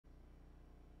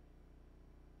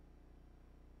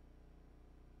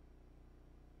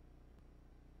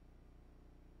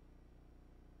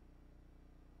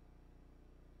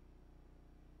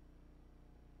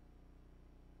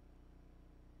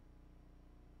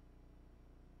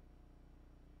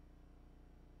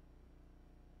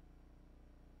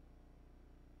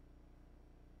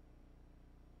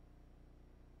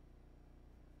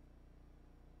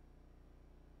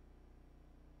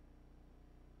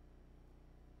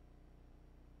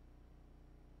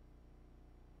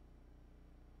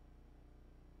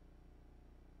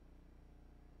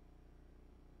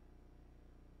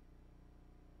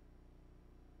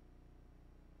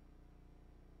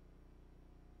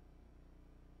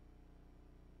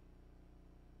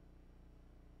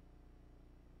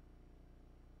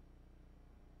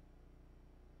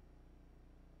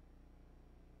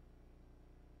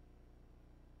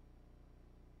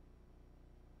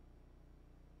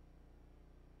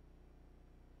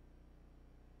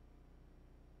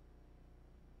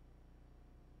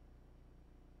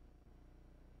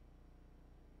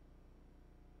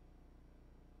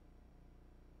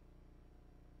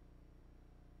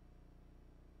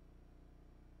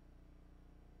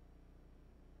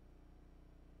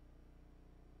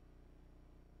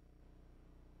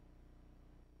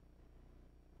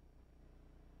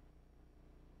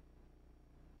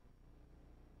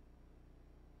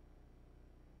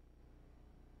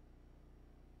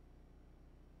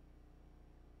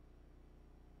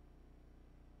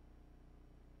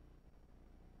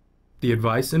The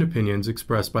advice and opinions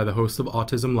expressed by the host of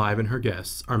Autism Live and her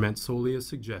guests are meant solely as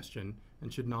suggestion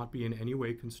and should not be in any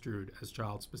way construed as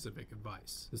child-specific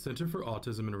advice. The Center for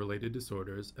Autism and Related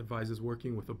Disorders advises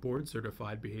working with a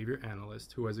board-certified behavior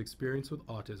analyst who has experience with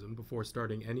autism before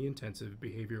starting any intensive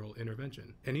behavioral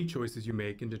intervention. Any choices you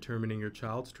make in determining your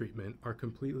child's treatment are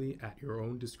completely at your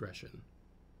own discretion.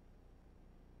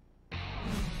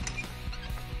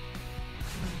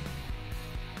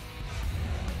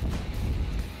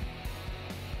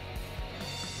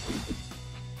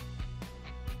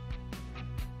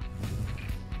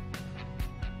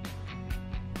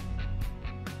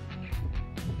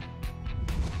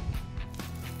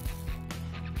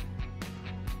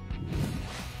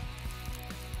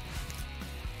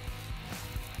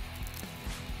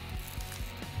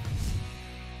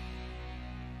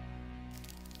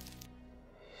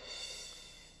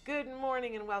 Good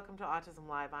morning and welcome to Autism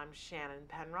Live. I'm Shannon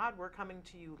Penrod. We're coming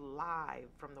to you live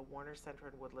from the Warner Center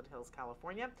in Woodland Hills,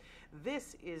 California.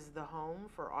 This is the home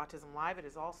for Autism Live. It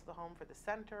is also the home for the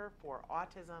Center for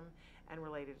Autism and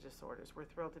Related Disorders. We're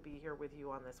thrilled to be here with you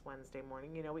on this Wednesday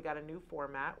morning. You know, we got a new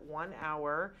format, 1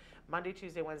 hour, Monday,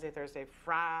 Tuesday, Wednesday, Thursday,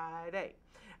 Friday.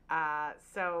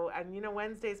 And you know,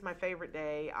 Wednesday's my favorite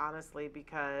day, honestly,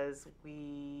 because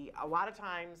a lot of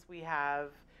times we have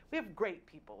great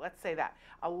people, let's say that.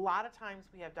 A lot of times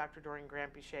we have Dr. Doreen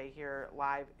Grant-Pichet here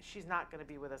live. She's not going to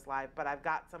be with us live, but I've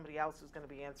got somebody else who's going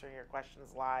to be answering your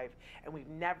questions live, and we've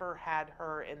never had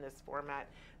her in this format,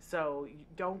 so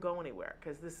don't go anywhere,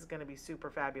 because this is going to be super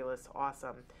fabulous,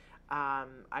 awesome.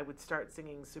 I would start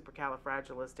singing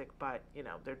Supercalifragilistic, but, you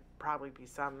know, there'd probably be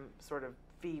some sort of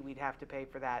fee we'd have to pay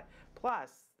for that.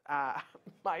 Plus,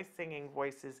 my singing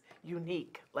voice is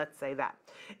unique, let's say that.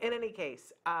 In any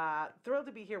case, thrilled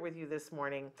to be here with you this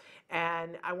morning,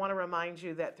 and I want to remind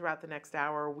you that throughout the next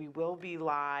hour we will be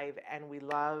live, and we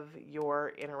love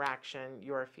your interaction,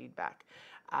 your feedback.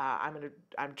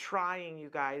 I'm trying, you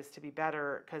guys, to be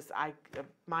better, because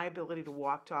my ability to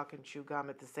walk, talk, and chew gum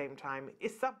at the same time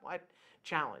is somewhat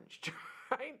challenged,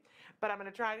 right? But I'm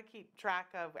going to try to keep track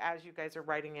of, as you guys are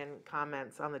writing in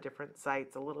comments on the different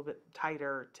sites, a little bit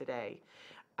tighter today.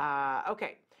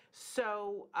 Okay,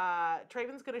 so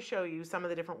Traven's going to show you some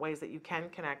of the different ways that you can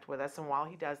connect with us. And while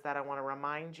he does that, I want to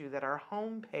remind you that our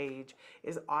homepage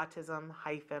is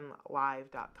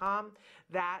autism-live.com.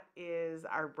 That is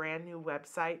our brand new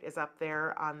website, is up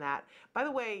there on that. By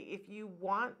the way, if you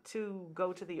want to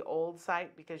go to the old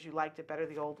site because you liked it better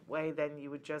the old way, then you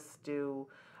would just do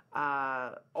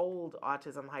old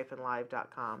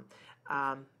autism-live.com,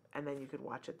 and then you could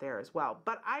watch it there as well.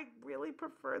 But I really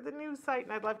prefer the new site,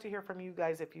 and I'd love to hear from you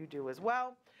guys if you do as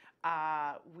well.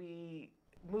 We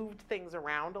moved things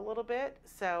around a little bit,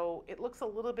 so it looks a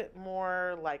little bit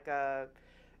more like a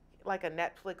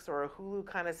Netflix or a Hulu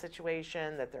kind of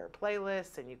situation, that there are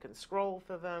playlists and you can scroll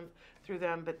through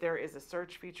them, but there is a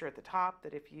search feature at the top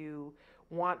that if you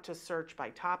want to search by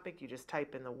topic, you just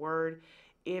type in the word.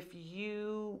 If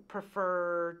you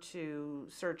prefer to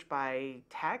search by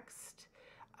text,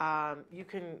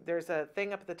 there's a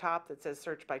thing up at the top that says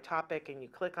search by topic, and you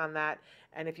click on that,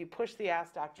 and if you push the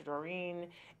Ask Dr. Doreen,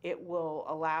 it will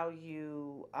allow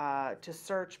you to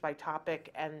search by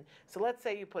topic. And so let's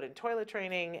say you put in toilet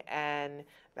training, and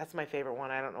that's my favorite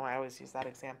one. I don't know, I always use that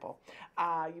example.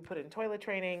 You put in toilet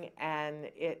training, and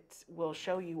it will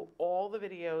show you all the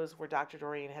videos where Dr.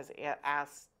 Doreen has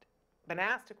been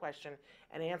asked a question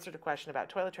and answered a question about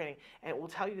toilet training, and it will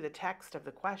tell you the text of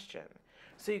the question.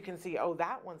 So you can see, oh,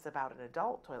 that one's about an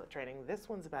adult toilet training, this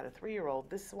one's about a 3-year-old,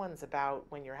 this one's about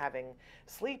when you're having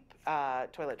sleep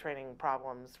toilet training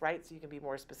problems, right? So you can be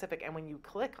more specific. And when you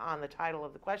click on the title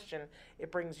of the question,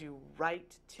 it brings you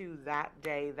right to that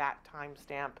day, that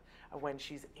timestamp of when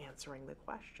she's answering the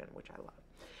question, which I love.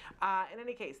 In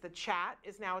any case, the chat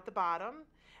is now at the bottom.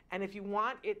 And if you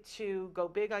want it to go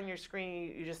big on your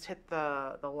screen, you just hit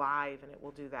the live and it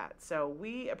will do that. So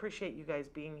we appreciate you guys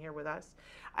being here with us.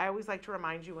 I always like to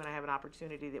remind you when I have an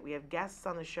opportunity that we have guests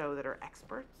on the show that are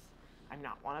experts. I'm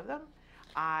not one of them.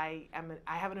 I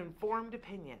have an informed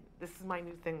opinion. This is my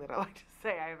new thing that I like to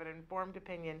say. I have an informed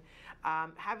opinion.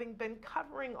 Having been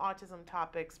covering autism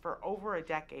topics for over a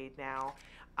decade now,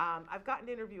 I've gotten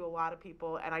to interview a lot of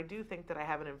people, and I do think that I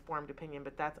have an informed opinion,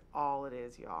 but that's all it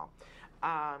is, y'all.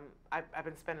 I've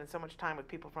been spending so much time with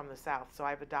people from the South, so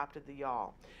I've adopted the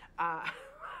y'all.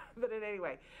 But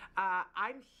anyway,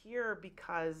 I'm here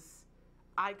because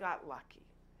I got lucky,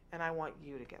 and I want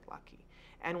you to get lucky.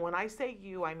 And when I say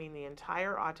you, I mean the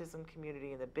entire autism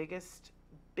community in the biggest,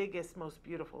 most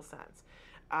beautiful sense.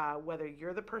 whether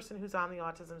you're the person who's on the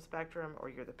autism spectrum, or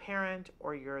you're the parent,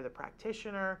 or you're the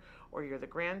practitioner, or you're the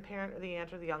grandparent, or the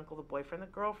aunt, or the uncle, the boyfriend, the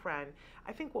girlfriend,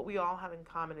 I think what we all have in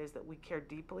common is that we care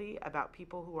deeply about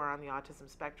people who are on the autism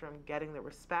spectrum getting the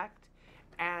respect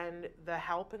and the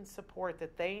help and support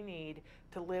that they need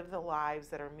to live the lives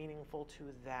that are meaningful to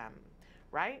them,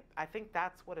 right? I think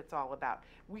that's what it's all about.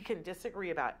 We can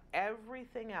disagree about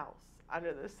everything else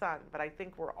under the sun, but I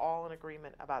think we're all in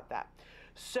agreement about that.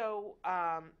 So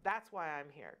that's why I'm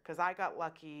here, because I got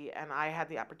lucky and I had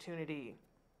the opportunity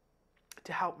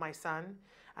to help my son,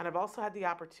 and I've also had the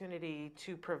opportunity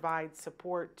to provide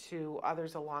support to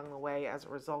others along the way as a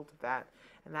result of that,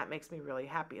 and that makes me really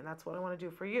happy, and that's what I want to do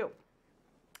for you.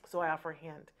 So I offer a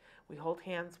hand. We hold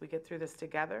hands, we get through this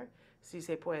together. Si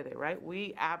se puede, right?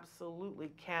 We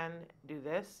absolutely can do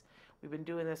this. We've been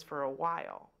doing this for a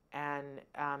while. And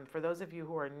for those of you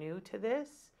who are new to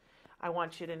this, I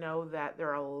want you to know that there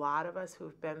are a lot of us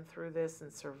who've been through this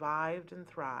and survived and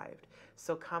thrived.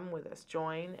 So come with us,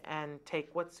 join and take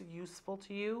what's useful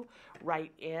to you,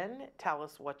 write in, tell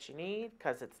us what you need,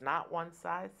 because it's not one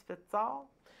size fits all.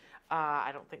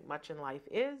 I don't think much in life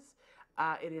is.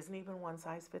 It isn't even one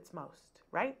size fits most,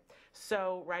 right?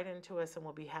 So write into us and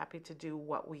we'll be happy to do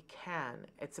what we can.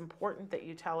 It's important that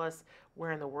you tell us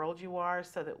where in the world you are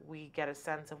so that we get a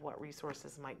sense of what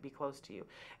resources might be close to you.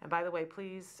 And by the way,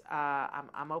 please,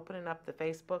 I'm opening up the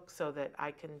Facebook so that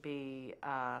I can be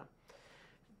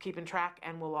keeping track,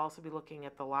 and we'll also be looking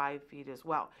at the live feed as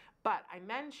well. But I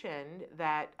mentioned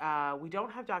that we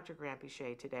don't have Dr.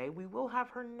 Grampiche today. We will have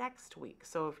her next week.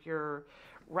 So if you're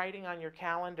writing on your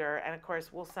calendar, and of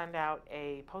course we'll send out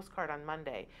a postcard on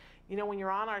Monday. You know, when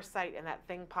you're on our site and that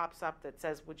thing pops up that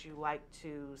says, would you like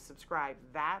to subscribe?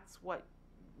 That's what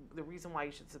the reason why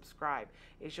you should subscribe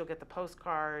is. You'll get the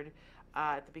postcard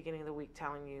at the beginning of the week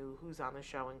telling you who's on the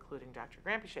show, including Dr.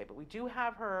 Grampiche. But we do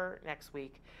have her next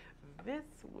week. This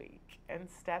week,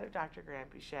 instead of Dr.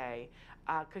 Grampiche,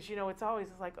 because you know it's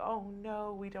like, oh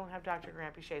no, we don't have Dr.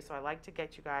 Grampiche. So I like to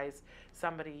get you guys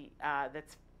somebody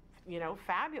that's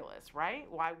fabulous, right?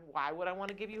 Why would I want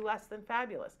to give you less than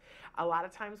fabulous? A lot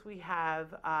of times we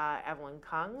have Evelyn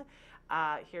Kung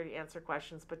here to answer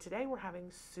questions, but today we're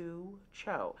having Soo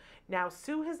Cho. Now,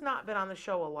 Sue has not been on the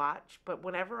show a lot, but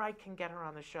whenever I can get her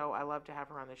on the show, I love to have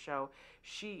her on the show.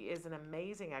 She is an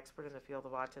amazing expert in the field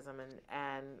of autism,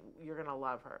 and you're going to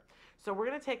love her. So we're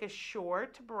going to take a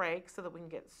short break so that we can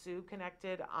get Sue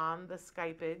connected on the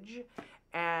Skypeage,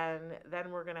 and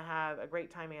then we're going to have a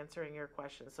great time answering your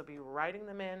questions. So be writing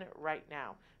them in right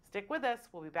now. Stick with us.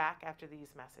 We'll be back after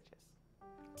these messages.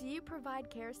 Do you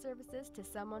provide care services to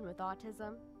someone with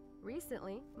autism?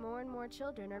 Recently, more and more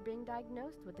children are being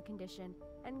diagnosed with the condition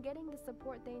and getting the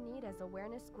support they need as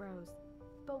awareness grows.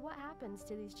 But what happens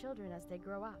to these children as they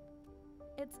grow up?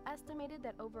 It's estimated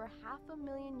that over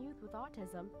 500,000 youth with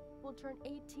autism will turn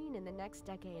 18 in the next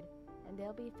decade, and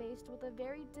they'll be faced with a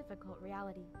very difficult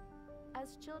reality.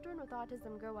 As children with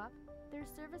autism grow up, their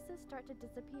services start to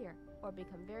disappear or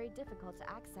become very difficult to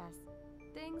access.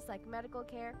 Things like medical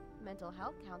care, mental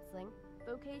health counseling,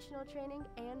 vocational training,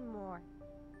 and more.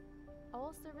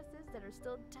 All services that are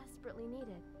still desperately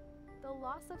needed. The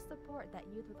loss of support that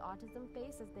youth with autism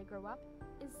face as they grow up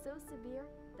is so severe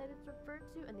that it's referred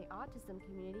to in the autism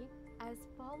community as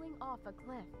falling off a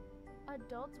cliff.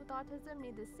 Adults with autism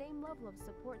need the same level of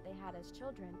support they had as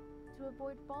children to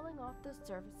avoid falling off the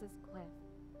services cliff.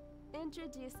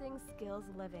 Introducing Skills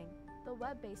Living, the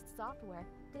web-based software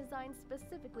designed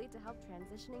specifically to help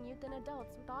transitioning youth and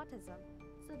adults with autism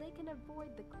so they can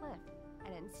avoid the cliff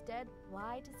and instead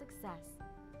fly to success.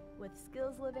 With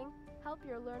Skills Living, help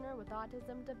your learner with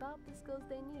autism develop the skills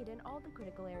they need in all the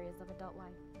critical areas of adult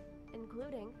life,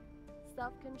 including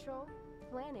self-control,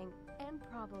 planning, and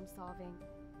problem-solving,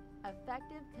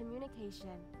 effective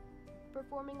communication,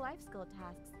 performing life skill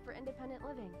tasks for independent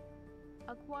living,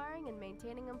 acquiring and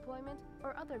maintaining employment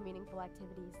or other meaningful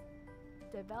activities,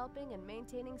 developing and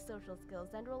maintaining social skills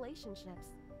and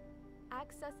relationships,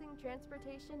 accessing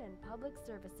transportation and public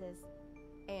services,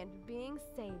 and being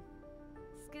safe.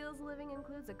 Skills Living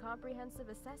includes a comprehensive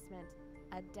assessment,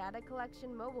 a data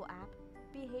collection mobile app,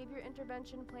 behavior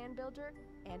intervention plan builder,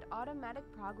 and automatic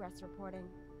progress reporting.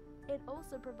 It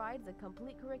also provides a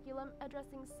complete curriculum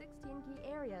addressing 16 key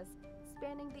areas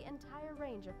spanning the entire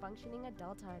range of functioning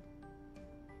adulthood.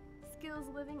 Skills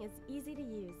Living is easy to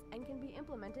use and can be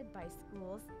implemented by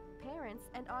schools, parents,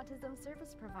 and autism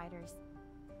service providers.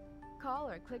 Call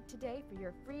or click today for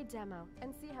your free demo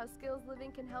and see how Skills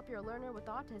Living can help your learner with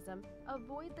autism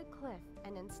avoid the cliff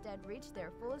and instead reach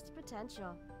their fullest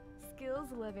potential.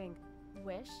 Skills Living.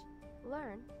 Wish,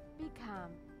 learn,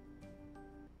 become.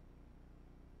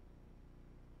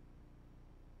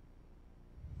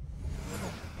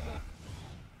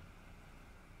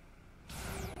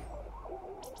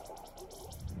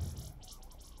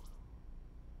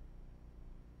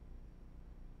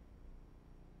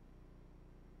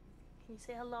 Can you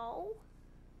say hello?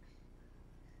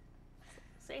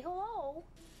 Say hello.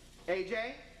 AJ?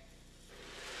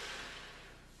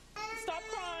 Stop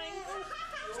crying.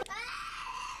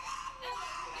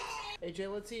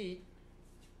 AJ, let's eat.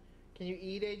 Can you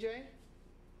eat, AJ?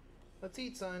 Let's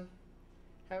eat, son.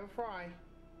 Have a fry.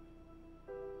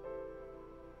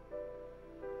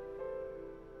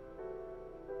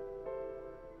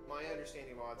 My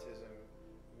understanding of autism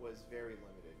was very limited.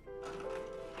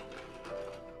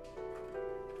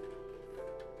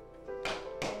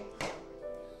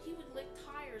 He would lick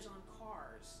tires on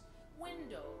cars,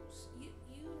 windows, you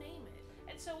name it.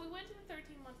 And so we went to the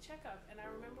 13-month checkup, and I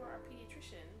remember our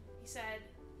pediatrician, he said,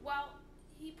 well,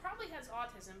 he probably has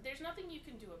autism. There's nothing you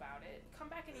can do about it. Come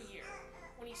back in a year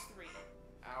when he's 3.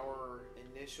 Our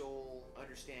initial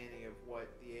understanding of what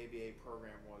the ABA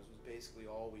program was basically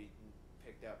all we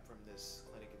picked up from this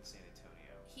clinic in San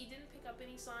Antonio. He didn't pick up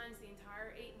any signs the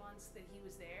entire 8 months that he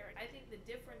was there. I think the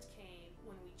difference came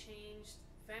when we changed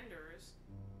vendors.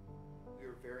 We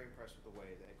were very impressed with the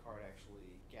way that CARD actually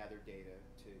gathered data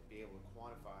to be able to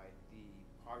quantify the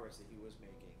progress that he was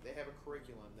making. They have a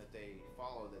curriculum that they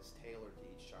follow that's tailored to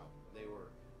each child. They were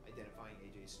identifying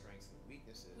AJ's strengths and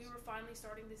weaknesses. We were finally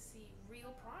starting to see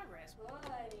real progress. Good,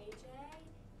 AJ. Here's Ed.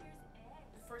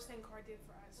 The first thing CARD did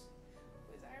for us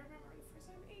was, I remember the first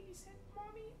time AJ said,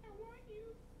 "Mommy, I want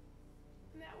you."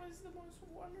 And that was the most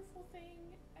wonderful thing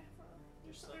ever.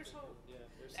 There's hope. Yeah,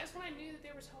 That's when I knew that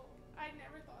there was hope. I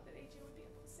never thought that AJ would be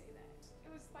able to say that.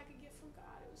 It was like a gift from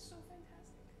God. It was so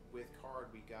fantastic. With CARD,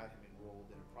 we got him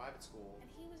enrolled in a private school. And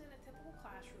he was in a typical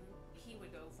classroom. He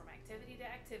would go from activity to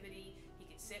activity. He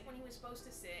could sit when he was supposed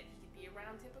to sit. He could be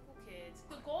around typical kids.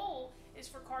 The goal is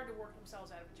for CARD to work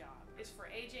themselves out of a job. It's for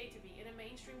AJ to be in a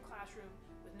mainstream classroom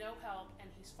with no help,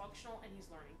 and he's functional and he's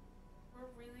learning.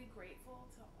 We're really grateful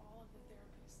to all of the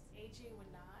therapists. AJ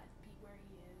would not be where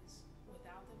he is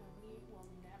without them, and we will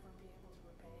never be able to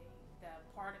repay the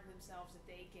part of themselves that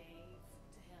they gave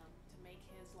to him to make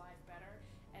his life better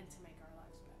and to make our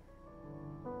lives better.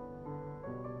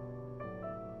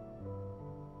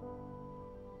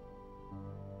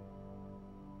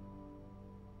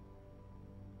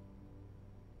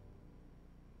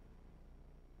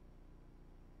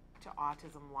 To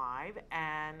Autism Live,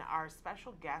 and our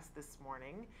special guest this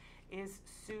morning is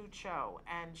Soo Cho,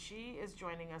 and she is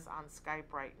joining us on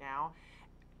Skype right now.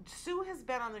 Sue has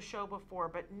been on the show before,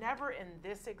 but never in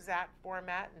this exact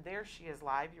format, and there she is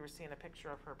live. You were seeing a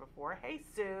picture of her before. Hey,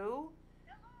 Sue.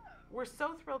 Hello. We're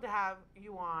so thrilled to have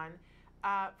you on.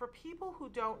 For people who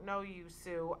don't know you,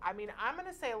 Sue, I mean, I'm going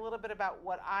to say a little bit about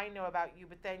what I know about you,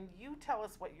 but then you tell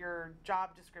us what your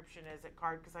job description is at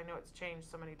CARD, because I know it's changed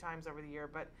so many times over the year.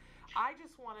 But I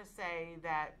just want to say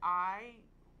that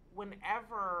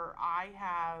whenever I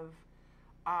have,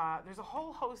 there's a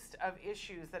whole host of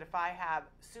issues that if I have,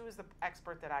 Sue is the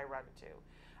expert that I run to.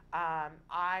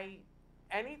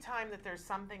 Anytime that there's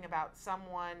something about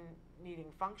someone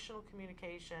needing functional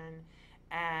communication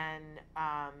and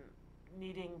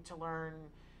needing to learn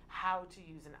how to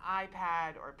use an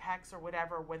iPad or PECS or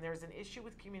whatever, when there's an issue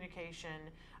with communication,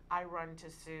 I run to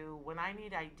Sue. When I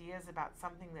need ideas about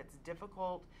something that's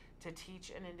difficult to teach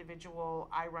an individual,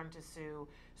 I run to Sue.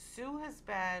 Sue has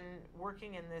been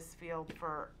working in this field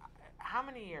for how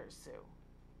many years, Sue?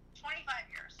 25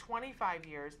 years. 25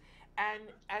 years.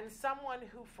 And someone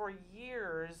who for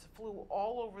years flew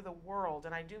all over the world,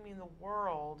 and I do mean the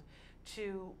world,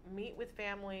 to meet with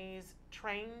families,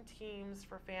 train teams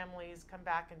for families, come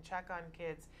back and check on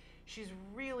kids. She's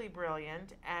really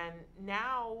brilliant, and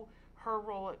now her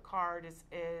role at CARD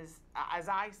is, as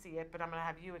I see it, but I'm going to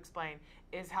have you explain,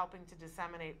 is helping to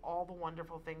disseminate all the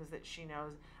wonderful things that she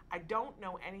knows. I don't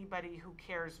know anybody who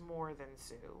cares more than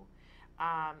Sue.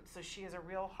 So she has a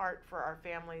real heart for our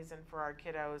families and for our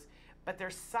kiddos, but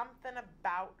there's something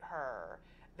about her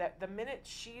that the minute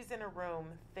she's in a room,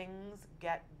 things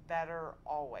get better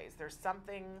always. There's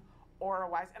something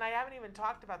aura-wise, and I haven't even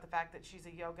talked about the fact that she's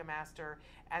a yoga master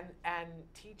and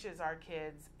teaches our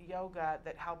kids yoga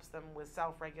that helps them with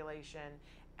self-regulation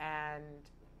and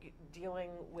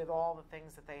dealing with all the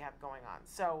things that they have going on.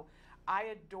 So I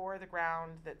adore the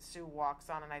ground that Sue walks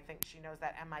on, and I think she knows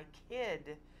that, and my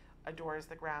kid adores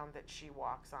the ground that she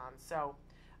walks on. So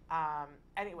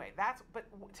anyway, but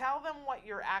tell them what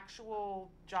your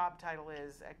actual job title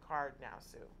is at CARD now,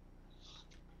 Sue.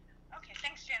 Okay,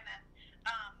 thanks, Shannon.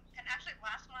 And actually,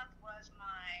 last month was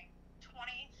my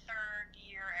 23rd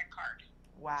year at CARD.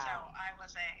 Wow. So I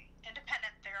was a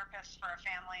independent therapist for a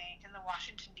family in the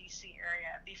Washington, D.C.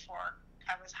 area before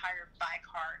I was hired by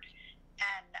CARD.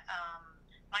 And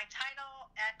my title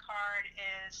at CARD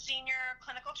is Senior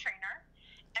Clinical Trainer.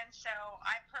 And so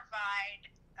I provide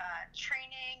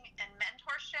training and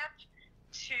mentorship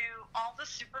to all the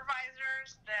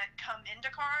supervisors that come into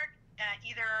CARD,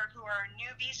 either who are new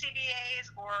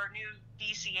BCBAs or new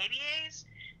BCABAs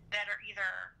that are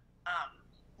either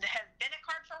that have been at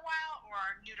CARD for a while or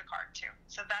are new to CARD too.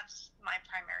 So that's my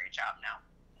primary job now.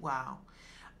 Wow.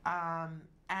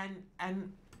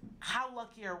 And how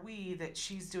lucky are we that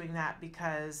she's doing that,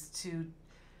 because to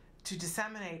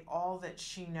disseminate all that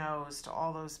she knows to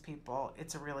all those people,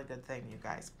 it's a really good thing, you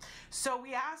guys. So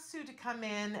we asked Sue to come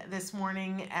in this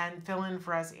morning and fill in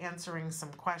for us, answering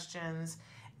some questions.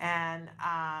 And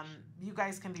you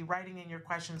guys can be writing in your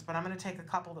questions, but I'm going to take a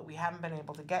couple that we haven't been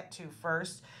able to get to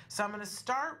first. So I'm going to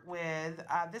start with,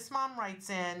 this mom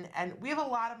writes in, and we have a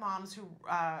lot of moms who,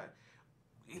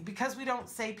 because we don't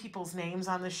say people's names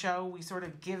on the show, we sort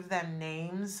of give them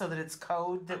names so that it's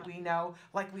code that we know.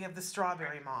 Like we have the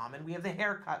strawberry mom, and we have the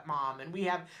haircut mom, and we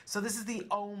have, so this is the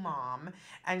O mom.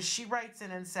 And she writes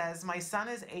in and says, my son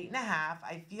is 8.5.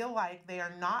 I feel like they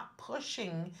are not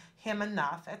pushing him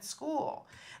enough at school.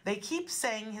 They keep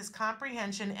saying his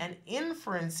comprehension and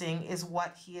inferencing is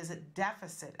what he is a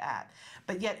deficit at.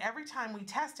 But yet every time we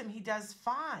test him, he does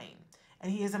fine.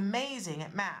 And he is amazing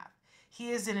at math.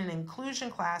 He is in an inclusion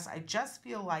class. I just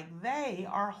feel like they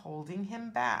are holding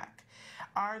him back.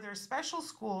 Are there special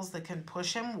schools that can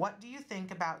push him? What do you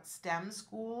think about STEM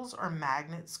schools or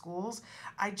magnet schools?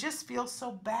 I just feel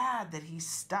so bad that he's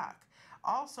stuck.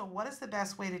 Also, what is the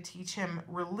best way to teach him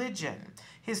religion?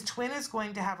 His twin is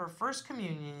going to have her first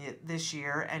communion this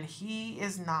year, and he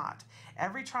is not.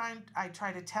 Every time I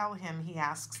try to tell him, he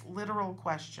asks literal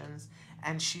questions,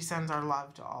 and she sends our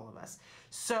love to all of us.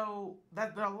 So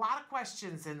there are a lot of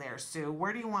questions in there, Sue.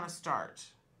 Where do you want to start?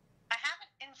 I have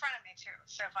it in front of me too.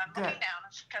 So if I'm looking down,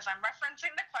 it's because I'm referencing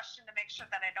the question to make sure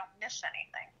that I don't miss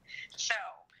anything. So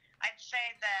I'd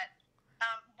say that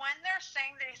when they're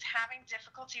saying that he's having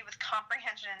difficulty with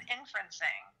comprehension and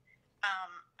inferencing,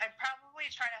 I'd probably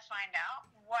try to find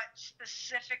out what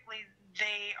specifically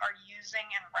they are using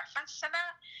in reference to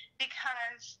that.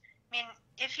 Because, I mean,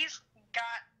 if he's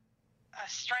got a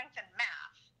strength in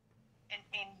math,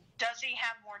 and does he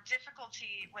have more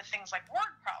difficulty with things like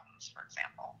word problems, for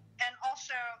example? And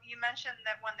also, you mentioned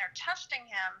that when they're testing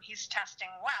him, he's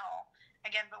testing well.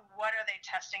 Again, but what are they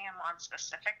testing him on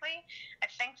specifically? I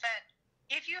think that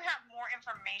if you have more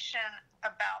information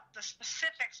about the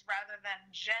specifics rather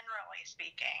than generally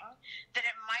speaking, that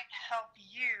it might help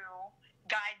you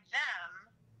guide them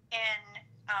in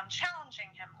challenging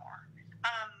him more.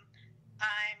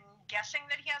 I'm guessing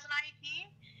that he has an IEP,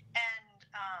 and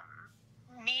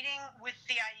meeting with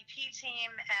the IEP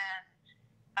team and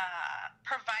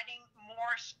providing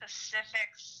more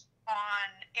specifics on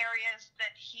areas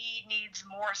that he needs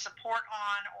more support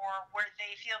on, or where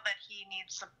they feel that he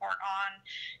needs support on,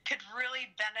 could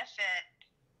really benefit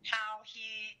how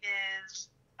he is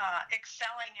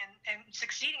excelling and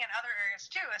succeeding in other areas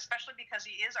too, especially because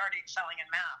he is already excelling in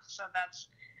math. So that's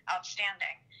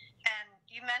outstanding. And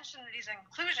you mentioned that he's in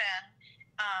inclusion.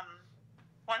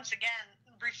 Once again,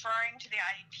 referring to the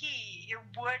IEP, it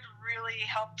would really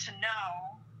help to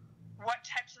know what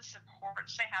types of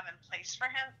supports they have in place for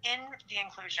him in the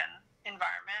inclusion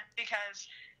environment, because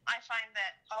I find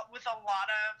that with a lot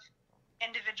of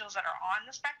individuals that are on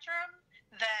the spectrum,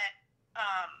 that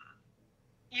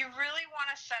you really want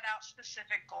to set out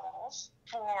specific goals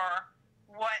for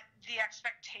what the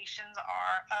expectations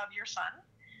are of your son,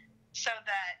 so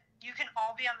that you can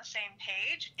all be on the same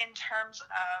page in terms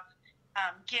of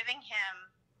giving him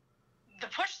the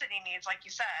push that he needs, like you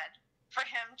said, for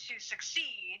him to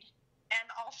succeed, and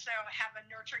also have a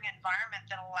nurturing environment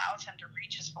that allows him to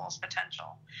reach his fullest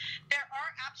potential. There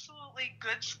are absolutely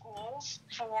good schools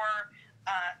for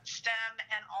STEM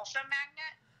and also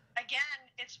magnet.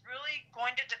 Again, it's really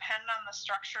going to depend on the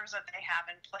structures that they have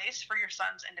in place for your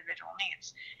son's individual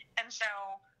needs. And so,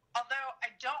 although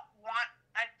I don't want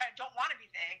to be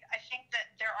vague, I think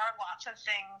that there are lots of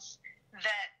things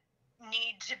that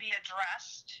need to be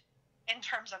addressed in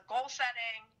terms of goal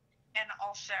setting, and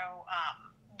also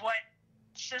what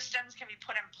systems can be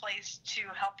put in place to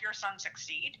help your son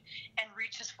succeed and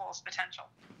reach his fullest potential.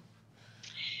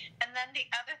 And then the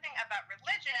other thing about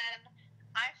religion,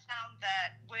 I found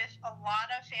that with a lot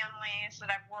of families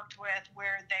that I've worked with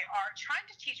where they are trying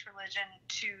to teach religion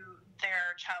to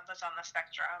their child that's on the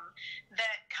spectrum,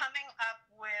 that coming up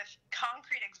with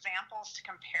concrete examples to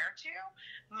compare to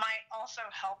might also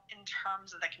help in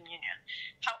terms of the communion.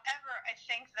 However, I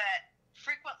think that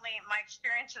frequently my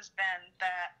experience has been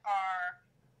that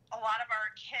a lot of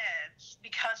our kids,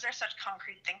 because they're such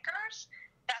concrete thinkers,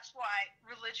 that's why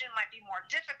religion might be more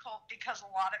difficult, because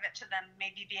a lot of it to them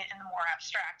may be in the more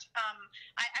abstract.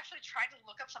 I actually tried to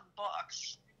look up some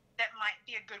books that might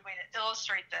be a good way to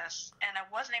illustrate this, and I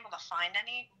wasn't able to find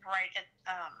any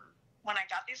when I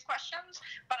got these questions,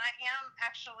 but I'm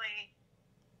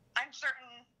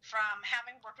certain from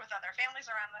having worked with other families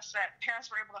around this that parents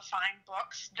were able to find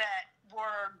books that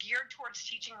were geared towards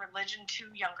teaching religion to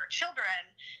younger children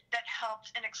that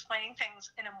helped in explaining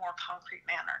things in a more concrete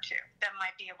manner too, that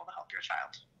might be able to help your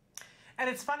child. And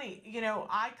it's funny,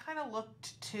 I kind of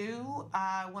looked too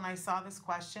when I saw this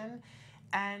question.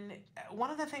 And one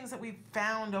of the things that we've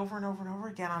found over and over and over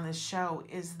again on this show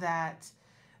is that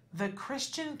the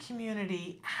Christian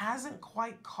community hasn't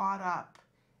quite caught up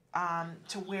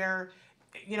to where,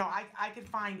 I could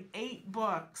find 8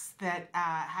 books that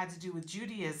had to do with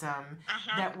Judaism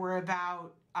that were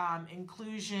about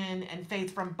inclusion and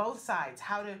faith from both sides,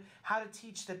 how to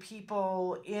teach the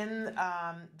people in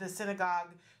the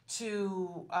synagogue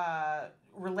to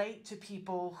relate to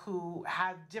people who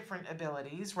have different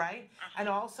abilities, right? And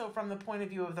also from the point of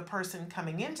view of the person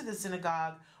coming into the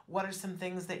synagogue, what are some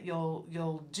things that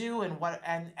you'll do and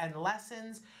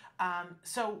lessons.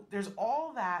 So there's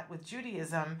all that with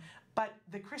Judaism, but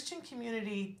the Christian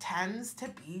community tends to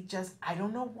be just, I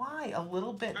don't know why, a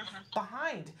little bit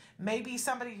behind. Maybe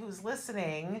somebody who's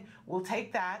listening will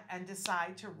take that and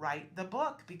decide to write the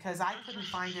book, because I couldn't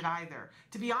find it either,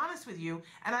 to be honest with you,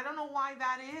 and I don't know why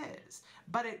that is,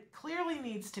 but it clearly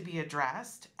needs to be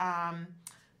addressed.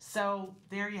 So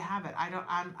there you have it. I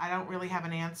don't really have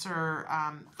an answer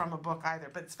from a book either.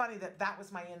 But it's funny that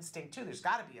was my instinct too. There's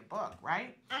got to be a book,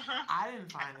 right? I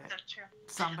didn't find it. That's true.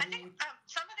 Somebody. I think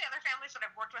some of the other families that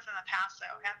I've worked with in the past,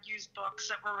 though, have used books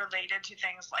that were related to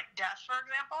things like death, for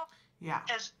example. Yeah.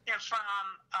 As from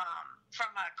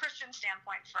a Christian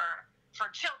standpoint for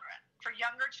children, for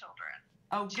younger children.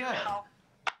 Oh, good. To help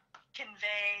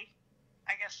convey,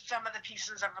 I guess, some of the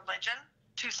pieces of religion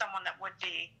to someone that would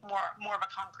be more of a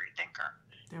concrete thinker.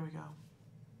 There we go.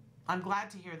 I'm glad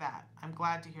to hear that.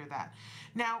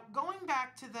 Now, going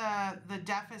back to the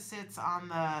deficits on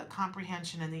the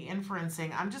comprehension and the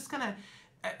inferencing, I'm just going to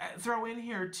throw in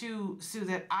here too, Sue,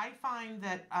 that I find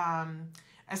that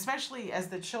especially as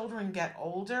the children get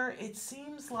older, it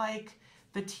seems like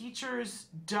the teachers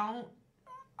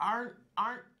aren't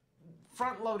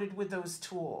front-loaded with those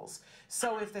tools.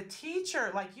 So if the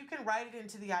teacher, like, you can write it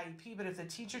into the IEP, but if the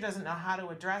teacher doesn't know how to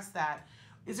address that,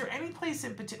 is there any place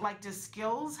in particular, like, does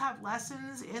skills have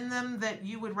lessons in them that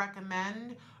you would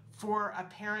recommend for a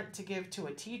parent to give to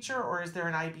a teacher, or is there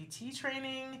an IBT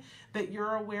training that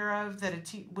you're aware of that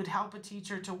would help a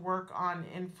teacher to work on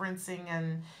inferencing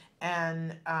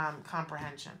and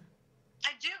comprehension?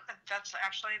 I do. That's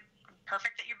actually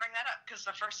perfect that you bring that up, because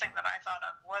the first thing that I thought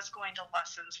of was going to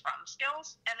lessons from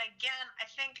skills. And again, I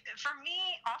think for me,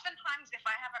 oftentimes if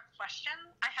I have a question,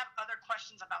 I have other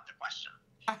questions about the question,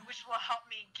 which will help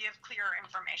me give clearer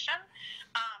information.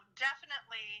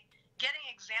 Definitely getting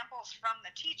examples from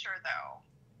the teacher, though,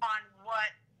 on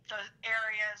what the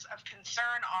areas of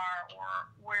concern are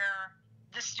or where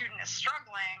the student is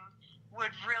struggling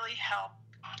would really help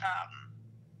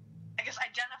I guess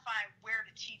identify where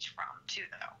to teach from too,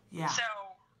 though. Yeah. So,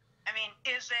 I mean,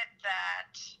 is it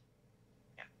that,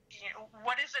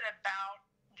 what is it about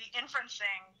the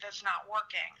inferencing that's not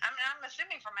working? I mean, I'm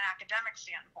assuming from an academic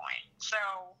standpoint.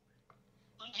 So,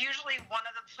 usually one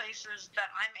of the places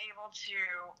that I'm able to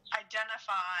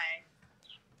identify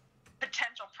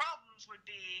potential problems would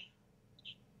be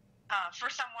for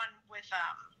someone with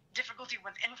difficulty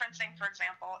with inferencing, for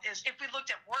example, is if we looked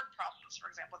at word problems,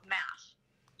 for example, with math.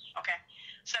 Okay,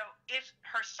 so if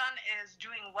her son is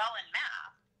doing well in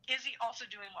math, is he also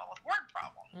doing well with word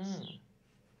problems?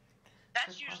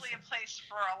 That's usually a place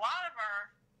for a lot of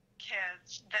our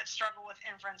kids that struggle with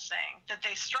inferencing, that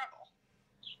they struggle,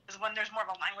 is when there's more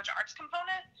of a language arts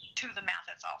component to the math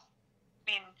itself.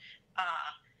 I mean,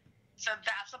 so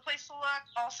that's a place to look.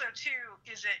 Also, too,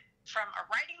 is it from a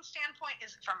writing standpoint?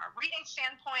 Is it from a reading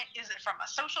standpoint? Is it from a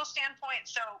social standpoint?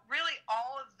 So really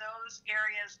all of those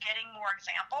areas, getting more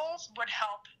examples would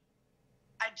help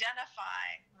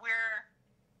identify where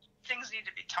things need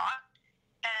to be taught.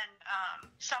 And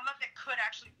some of it could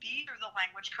actually be through the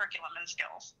language curriculum and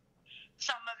skills.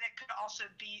 Some of it could also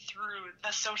be through the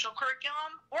social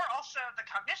curriculum or also the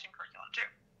cognition curriculum too.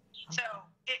 Okay. So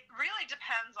it really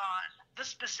depends on the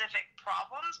specific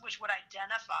problems, which would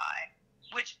identify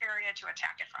which area to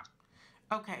attack it from.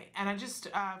 Okay, and I just,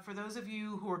 for those of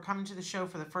you who are coming to the show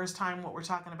for the first time, what we're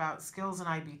talking about, skills and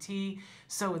IBT.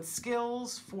 So it's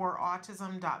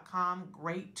skillsforautism.com,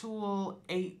 great tool,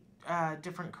 8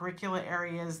 different curricula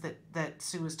areas that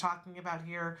Sue is talking about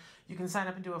here. You can sign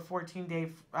up and do a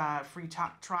 14-day free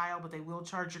trial, but they will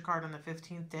charge your card on the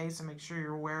 15th day, so make sure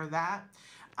you're aware of that.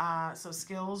 So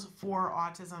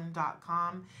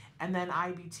skillsforautism.com, and then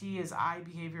IBT is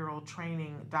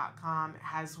ibehavioraltraining.com,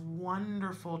 has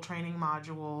wonderful training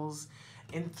modules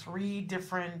in 3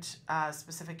 different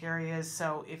specific areas.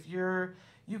 So if you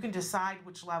can decide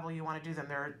which level you want to do them.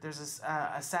 There's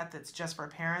a set that's just for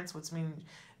parents, which means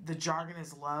the jargon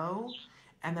is low.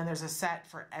 And then there's a set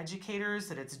for educators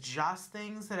that it's just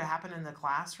things that happen in the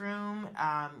classroom,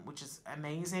 which is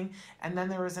amazing. And then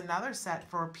there is another set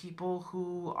for people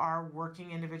who are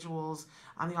working individuals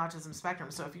on the autism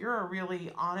spectrum. So if you're a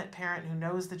really on-it parent who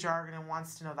knows the jargon and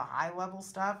wants to know the high-level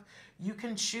stuff, you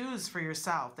can choose for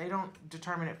yourself. They don't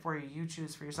determine it for you. You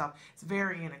choose for yourself. It's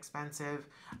very inexpensive,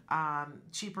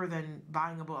 cheaper than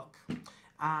buying a book.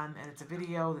 And it's a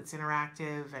video that's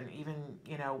interactive, and even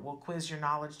will quiz your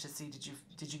knowledge to see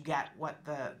did you get what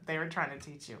they were trying to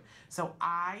teach you. So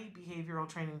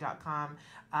ibehavioraltraining.com.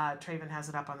 Traven has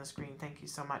it up on the screen. Thank you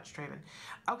so much, Traven.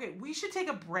 Okay, we should take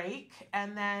a break,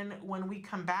 and then when we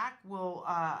come back, we'll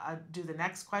do the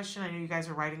next question. I know you guys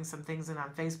are writing some things in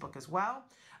on Facebook as well,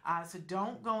 so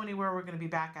don't go anywhere. We're going to be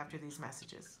back after these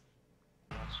messages.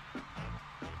 You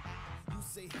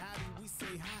say howdy, we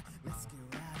say hi. Let's get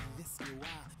rowdy, let's get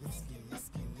wild. Let's get wild.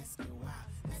 Let's get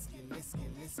wild.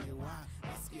 Let's get wild.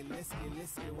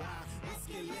 Let's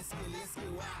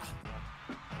get wild.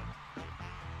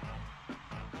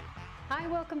 Hi,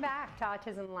 welcome back to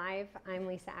Autism Live. I'm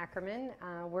Lisa Ackerman.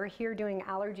 We're here doing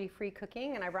allergy-free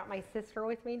cooking, and I brought my sister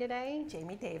with me today.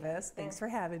 Jamie Davis, thanks for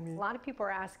having me. A lot of people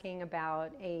are asking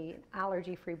about an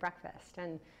allergy-free breakfast,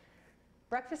 and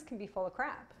breakfast can be full of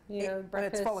crap. But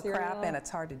it's full of crap and it's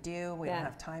hard to do. We don't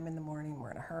have time in the morning.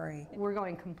 We're in a hurry. We're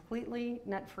going completely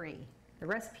nut-free. The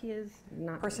recipe is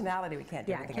not... Personality, we can't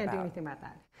do anything about. Yeah, can't do anything about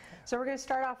that. So we're going to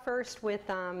start off first with,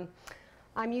 I'm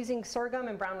using sorghum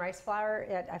and brown rice flour.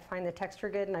 I find the texture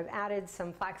good, and I've added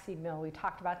some flaxseed meal. We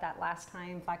talked about that last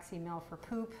time, flaxseed meal for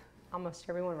poop. Almost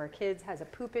every one of our kids has a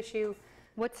poop issue.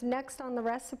 What's next on the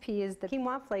recipe is the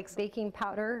quinoa flakes, baking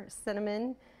powder,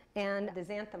 cinnamon, and the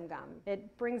xanthan gum.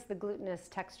 It brings the glutinous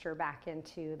texture back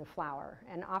into the flour,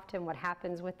 and often what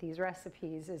happens with these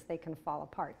recipes is they can fall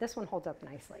apart. This one holds up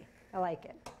nicely. I like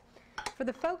it. For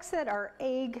the folks that are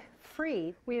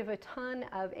egg-free, we have a ton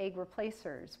of egg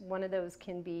replacers. One of those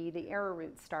can be the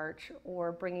arrowroot starch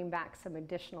or bringing back some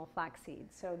additional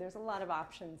flaxseed. So there's a lot of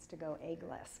options to go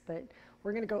eggless, but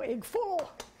we're going to go egg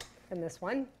full in this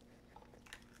one.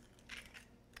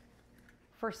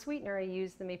 For sweetener, I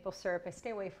use the maple syrup. I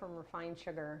stay away from refined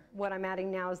sugar. What I'm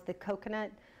adding now is the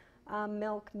coconut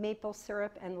milk, maple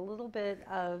syrup, and a little bit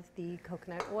of the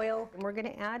coconut oil. And we're going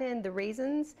to add in the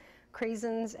raisins,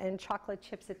 craisins, and chocolate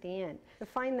chips at the end. I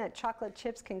find that chocolate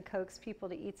chips can coax people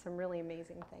to eat some really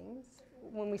amazing things.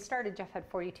 When we started, Jeff had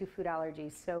 42 food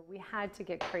allergies, so we had to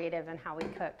get creative in how we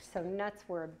cooked. So nuts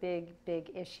were a big,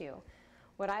 big issue.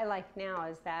 What I like now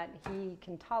is that he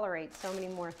can tolerate so many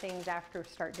more things after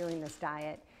start doing this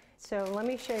diet. So let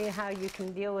me show you how you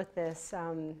can deal with this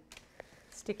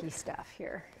sticky stuff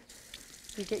here.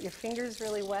 You get your fingers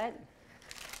really wet,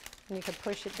 and you can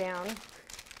push it down.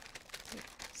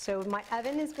 So my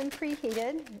oven has been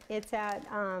preheated. It's at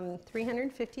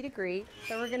 350 degrees.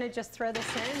 So we're gonna just throw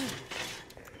this in.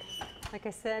 Like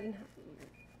I said,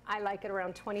 I like it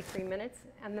around 23 minutes,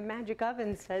 and the magic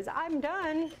oven says, I'm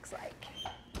done. Looks like,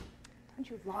 don't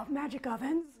you love magic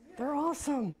ovens? They're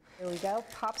awesome. There we go,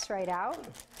 pops right out.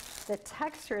 The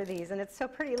texture of these, and it's so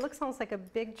pretty. It looks almost like a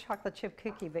big chocolate chip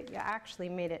cookie, but you actually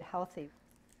made it healthy.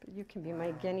 But you can be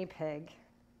my guinea pig.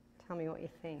 Tell me what you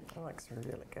think. That looks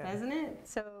really good. Doesn't it?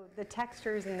 So the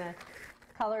textures and the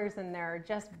colors in there are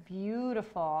just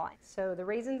beautiful. So the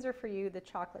raisins are for you, the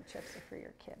chocolate chips are for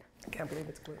your kid. I can't believe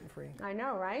it's gluten-free. I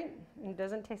know, right? It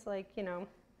doesn't taste like,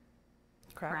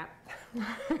 crap.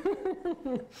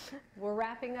 We're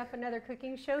wrapping up another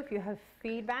cooking show. If you have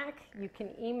feedback, you can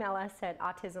email us at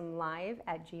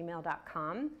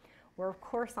autismlive@gmail.com. We're, of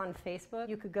course, on Facebook.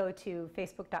 You could go to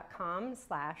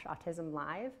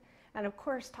facebook.com/autismlive. And, of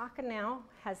course, Talkin' Now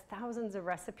has thousands of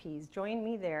recipes. Join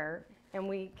me there, and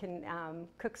we can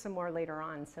cook some more later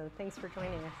on. So thanks for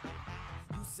joining us.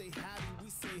 You say howdy, we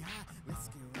say hi. Let's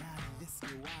get rowdy, let's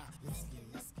get wild. Let's get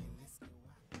wild.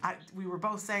 We were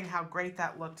both saying how great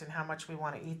that looked and how much we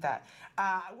want to eat that.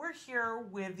 We're here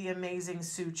with the amazing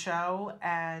Soo Cho,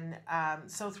 and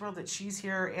so thrilled that she's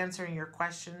here answering your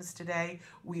questions today.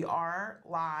 We are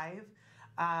live.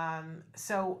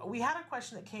 So we had a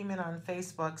question that came in on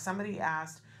Facebook. Somebody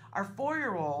asked, Our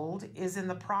 4-year-old is in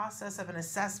the process of an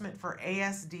assessment for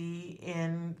ASD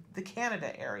in the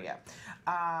Canada area.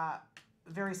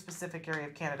 Very specific area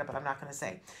of Canada, but I'm not going to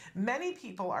say. Many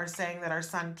people are saying that our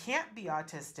son can't be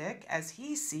autistic as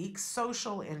he seeks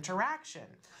social interaction.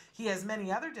 He has many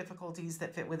other difficulties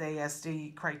that fit with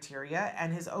ASD criteria,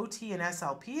 and his OT and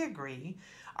SLP agree.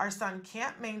 Our son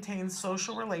can't maintain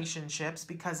social relationships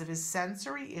because of his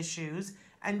sensory issues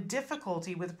and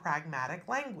difficulty with pragmatic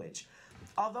language.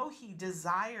 Although he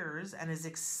desires and is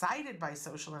excited by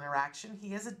social interaction, he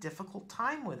has a difficult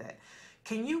time with it.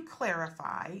 Can you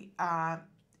clarify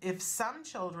if some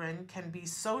children can be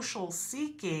social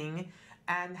seeking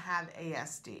and have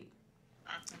ASD?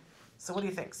 So what do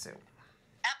you think, Sue?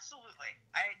 Absolutely.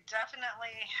 I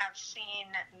definitely have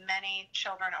seen many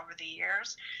children over the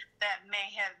years that may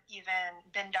have even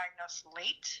been diagnosed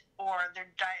late, or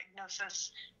their diagnosis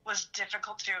was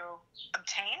difficult to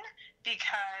obtain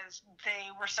because they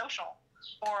were social,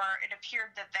 or it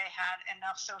appeared that they had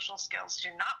enough social skills to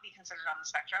not be considered on the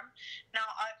spectrum. Now,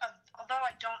 although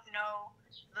I don't know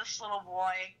this little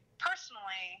boy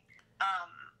personally,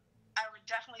 I would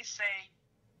definitely say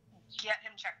get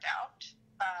him checked out.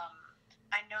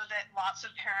 I know that lots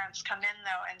of parents come in,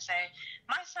 though, and say,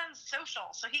 my son's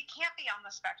social, so he can't be on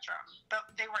the spectrum. But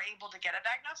they were able to get a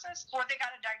diagnosis, or they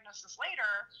got a diagnosis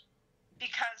later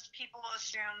because people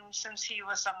assumed since he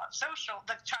was somewhat social,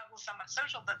 the child was somewhat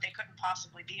social, that they couldn't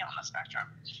possibly be on the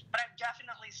spectrum. But I've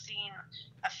definitely seen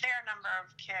a fair number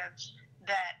of kids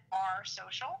that are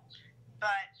social,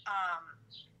 but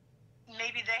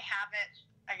maybe they have it,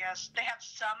 I guess, they have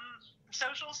some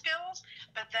social skills,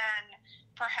 but then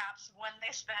perhaps when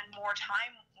they spend more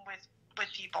time with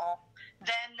people,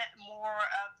 then more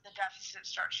of the deficits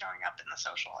start showing up in the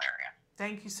social area.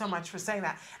 Thank you so much for saying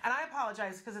that. And I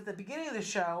apologize because at the beginning of the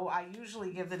show, I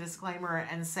usually give the disclaimer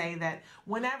and say that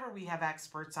whenever we have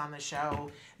experts on the show,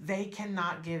 they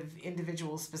cannot give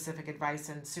individual specific advice.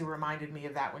 And Sue reminded me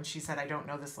of that when she said, I don't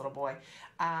know this little boy.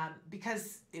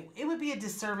 Because it would be a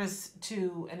disservice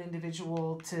to an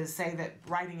individual to say that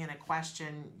writing in a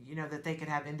question, that they could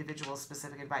have individual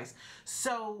specific advice.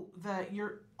 So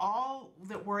all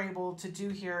that we're able to do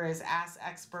here is ask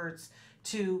experts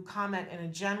to comment in a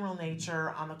general nature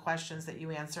on the questions that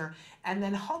you answer, and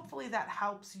then hopefully that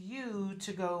helps you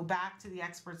to go back to the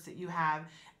experts that you have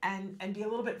and be a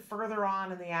little bit further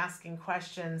on in the asking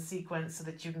questions sequence so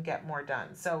that you can get more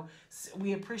done. So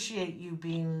we appreciate you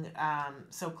being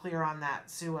so clear on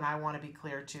that, Sue, and I want to be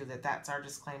clear too that that's our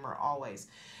disclaimer always.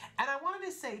 And I wanted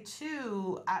to say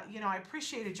too, I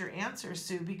appreciated your answer,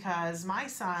 Sue, because my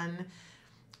son,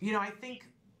 I think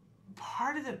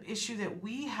part of the issue that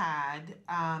we had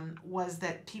was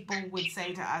that people would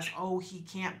say to us, oh, he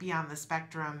can't be on the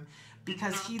spectrum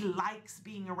because he likes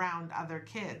being around other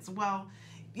kids. Well,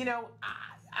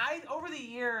 I over the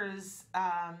years,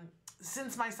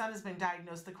 since my son has been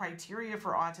diagnosed, the criteria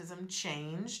for autism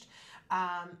changed.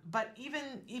 But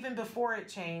even before it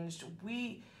changed,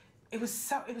 it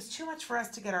was too much for us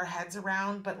to get our heads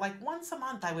around, but like once a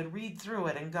month I would read through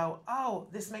it and go, oh,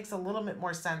 this makes a little bit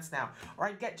more sense now, or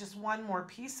I'd get just one more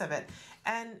piece of it.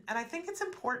 And I think it's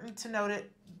important to note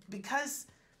it because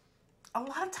a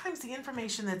lot of times the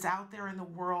information that's out there in the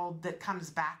world that comes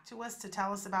back to us to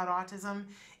tell us about autism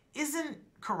isn't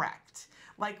correct.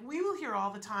 Like we will hear all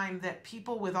the time that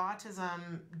people with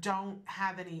autism don't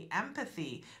have any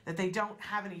empathy, that they don't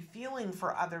have any feeling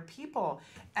for other people.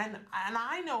 And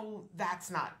I know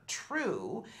that's not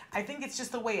true. I think it's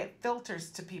just the way it filters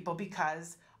to people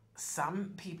because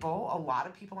some people, a lot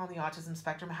of people on the autism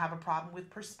spectrum have a problem with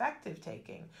perspective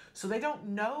taking. So they don't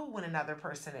know when another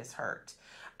person is hurt.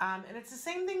 And it's the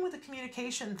same thing with the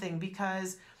communication thing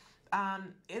because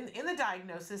in the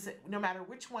diagnosis, no matter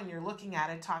which one you're looking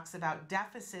at, it talks about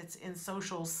deficits in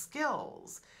social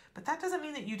skills, but that doesn't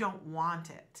mean that you don't want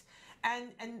it.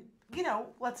 And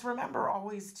let's remember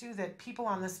always too that people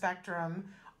on the spectrum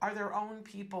are their own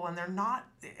people and they're not,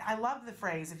 I love the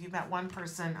phrase, if you've met one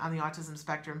person on the autism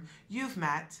spectrum, you've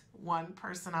met one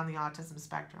person on the autism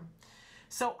spectrum.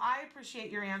 So I appreciate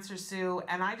your answer, Sue,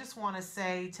 and I just want to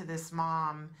say to this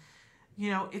mom,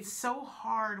 it's so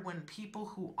hard when people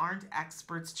who aren't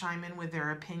experts chime in with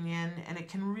their opinion, and it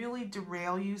can really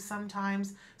derail you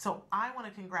sometimes. So I want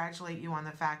to congratulate you on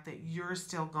the fact that you're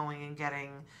still going and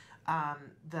getting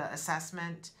the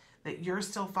assessment, that you're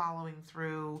still following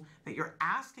through, that you're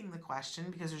asking the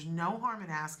question, because there's no harm in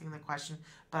asking the question,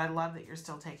 but I love that you're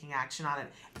still taking action on it.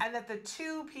 And that the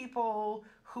two people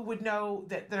who would know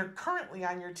that are currently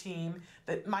on your team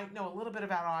that might know a little bit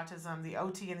about autism, the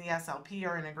OT and the SLP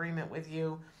are in agreement with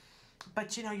you.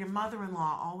 But your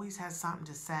mother-in-law always has something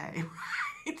to say,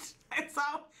 right? And so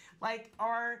Like,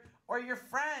 or your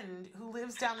friend who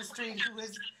lives down the street who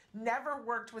has never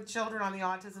worked with children on the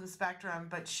autism spectrum,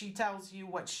 but she tells you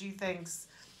what she thinks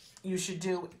you should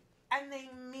do. And they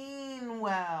mean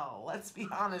well. Let's be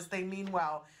honest, they mean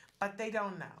well, but they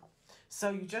don't know.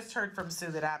 So you just heard from Sue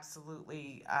that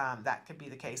absolutely that could be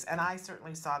the case. And I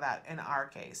certainly saw that in our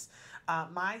case.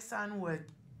 My son would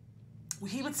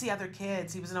see other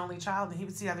kids. He was an only child, and he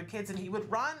would see other kids, and he would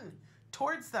run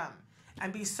towards them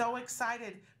and be so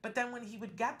excited. But then when he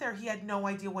would get there, he had no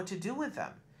idea what to do with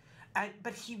them.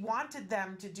 But he wanted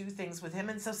them to do things with him.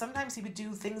 And so sometimes he would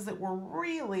do things that were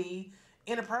really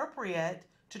inappropriate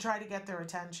to try to get their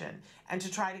attention and to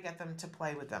try to get them to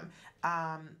play with them.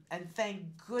 And thank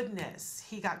goodness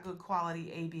he got good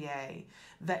quality ABA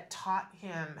that taught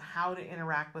him how to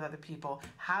interact with other people,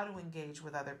 how to engage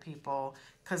with other people,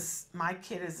 because my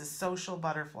kid is a social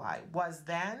butterfly, was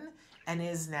then and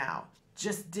is now.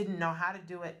 Just didn't know how to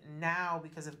do it. Now,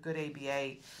 because of good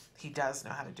ABA, he does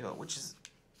know how to do it, which is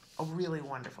a really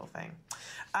wonderful thing.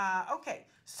 Okay,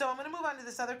 so I'm going to move on to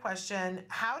this other question.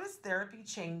 How does therapy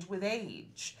change with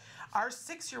age? Our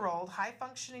 6-year-old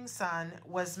high-functioning son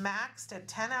was maxed at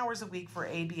 10 hours a week for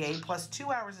ABA plus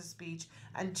 2 hours of speech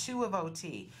and 2 of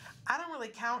OT. I don't really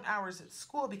count hours at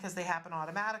school because they happen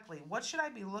automatically. What should I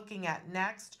be looking at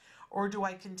next, or do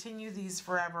I continue these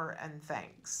forever and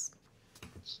thanks?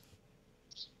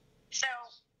 So,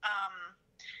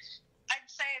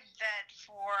 I'd say that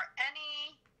for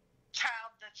any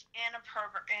child that's in a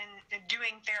program, in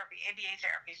doing therapy, ABA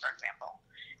therapy, for example,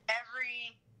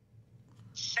 every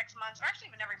 6 months, or actually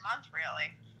even every month,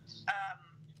 really,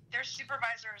 their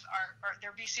supervisors or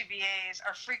their BCBAs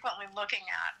are frequently looking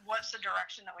at what's the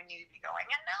direction that we need to be going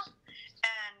in now,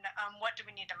 and what do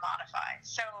we need to modify.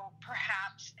 So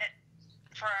perhaps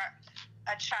for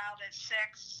a child at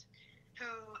 6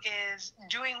 who is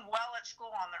doing well at school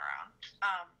on their own,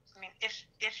 I mean,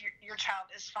 if your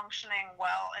child is functioning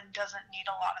well and doesn't need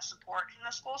a lot of support in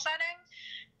the school setting,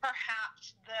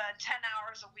 perhaps the 10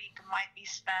 hours a week might be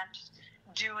spent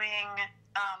doing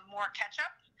more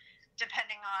catch-up,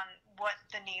 depending on what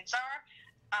the needs are.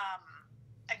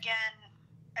 Again,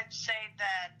 I'd say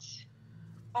that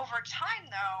over time,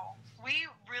 though, we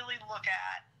really look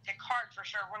at CARD for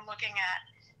sure. We're looking at,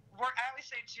 I always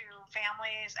say to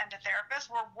families and to therapists,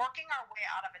 we're working our way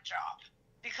out of a job,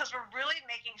 because we're really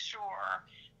making sure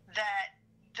that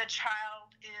the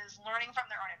child is learning from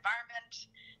their own environment.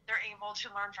 They're able to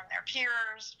learn from their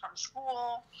peers, from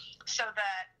school, so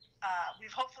that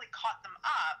we've hopefully caught them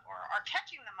up or are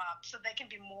catching them up so they can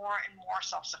be more and more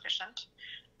self-sufficient.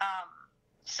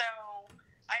 So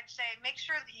I'd say make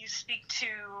sure that you speak to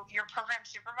your program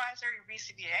supervisor, your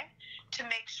BCBA, to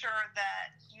make sure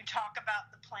that you talk about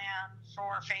the plan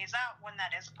for phase out when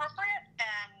that is appropriate,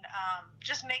 and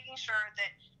just making sure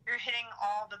that you're hitting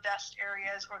all the best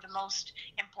areas or the most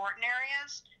important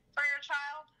areas for your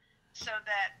child so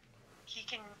that he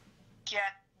can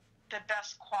get the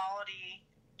best quality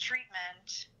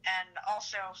treatment and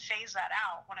also phase that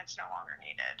out when it's no longer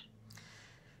needed.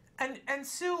 And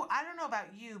Sue, I don't know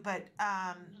about you, but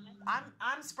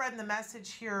I'm spreading the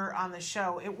message here on the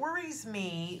show. It worries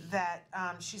me that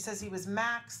she says he was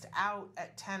maxed out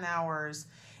at 10 hours.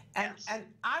 And, yes. And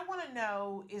I want to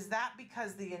know, is that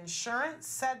because the insurance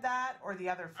said that, or the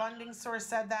other funding source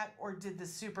said that, or did the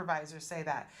supervisor say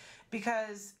that?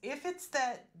 Because if it's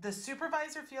that the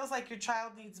supervisor feels like your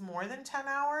child needs more than 10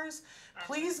 hours,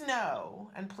 please know,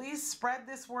 and please spread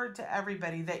this word to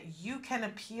everybody, that you can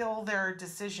appeal their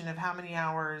decision of how many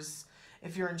hours.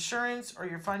 If your insurance or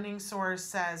your funding source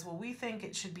says, well, we think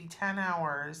it should be 10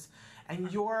 hours, and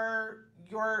your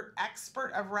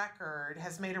expert of record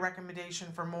has made a recommendation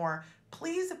for more,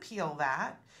 please appeal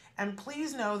that. And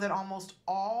please know that almost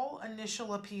all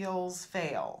initial appeals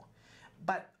fail.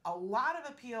 But a lot of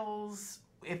appeals,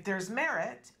 if there's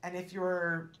merit, and if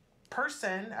your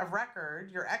person of record,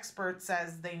 your expert,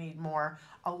 says they need more,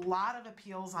 a lot of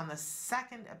appeals on the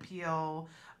second appeal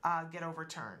get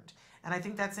overturned. And I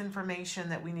think that's information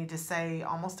that we need to say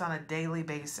almost on a daily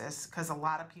basis, because a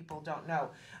lot of people don't know.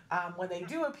 When they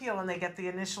do appeal and they get the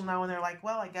initial no, and they're like,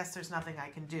 well, I guess there's nothing I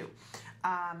can do.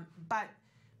 But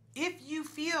if you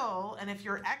feel, and if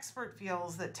your expert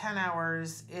feels that 10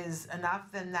 hours is enough,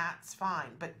 then that's fine.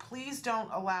 But please don't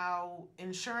allow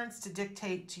insurance to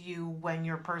dictate to you when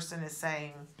your person is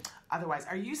saying otherwise.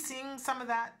 Are you seeing some of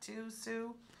that too,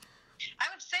 Sue? I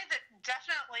would say that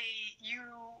definitely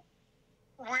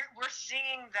we're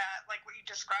seeing that, like what you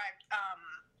described,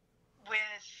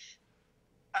 with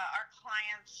our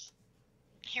clients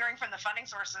hearing from the funding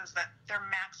sources that they're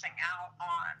maxing out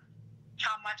on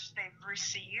how much they've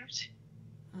received.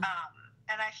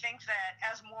 And I think that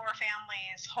as more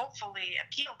families hopefully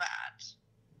appeal that,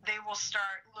 they will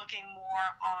start looking more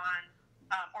on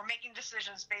or making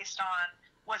decisions based on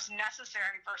what's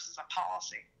necessary versus a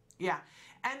policy. Yeah.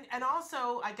 And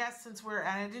also, I guess since and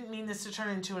I didn't mean this to turn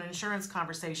into an insurance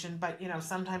conversation, but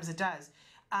sometimes it does.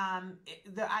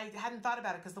 I hadn't thought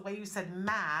about it because the way you said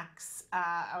max,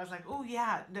 I was like, oh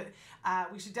yeah,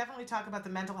 we should definitely talk about the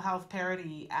Mental Health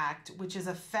Parity Act, which is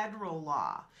a federal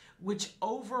law, which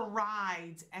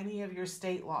overrides any of your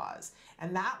state laws.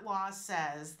 And that law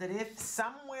says that if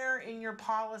somewhere in your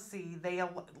policy they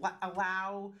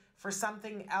allow for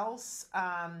something else,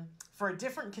 for a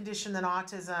different condition than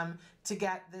autism to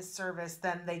get this service,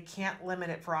 then they can't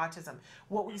limit it for autism.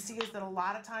 What we see is that a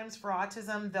lot of times for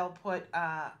autism, they'll put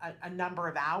a number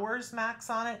of hours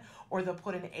max on it, or they'll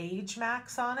put an age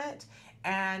max on it.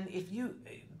 And if you,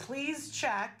 please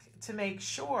check to make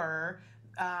sure,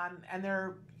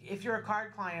 if you're a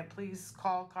card client, please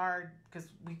call card, because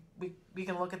we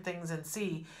can look at things and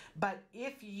see. But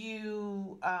if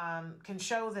you can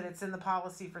show that it's in the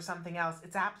policy for something else,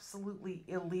 it's absolutely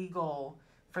illegal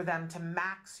for them to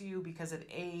max you because of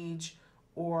age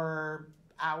or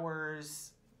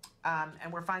hours.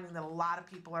 And we're finding that a lot of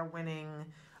people are winning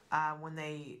when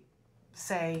they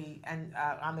say, and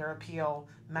on their appeal,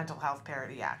 Mental Health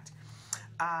Parity Act.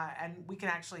 And we can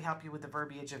actually help you with the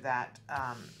verbiage of that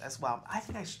as well. I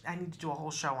think I need to do a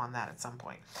whole show on that at some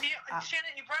point.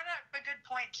 Shannon, you brought up a good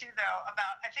point too, though,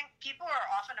 about I think people are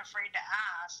often afraid to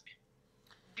ask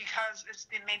because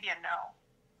it may be a no.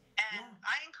 And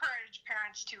I encourage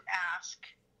parents to ask,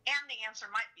 and the answer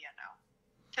might be a no.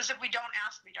 Because if we don't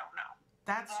ask, we don't know.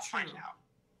 That's true. Find out.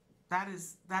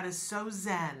 That is so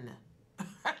zen.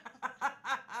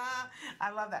 I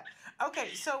love that.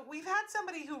 Okay, so we've had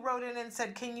somebody who wrote in and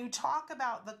said, can you talk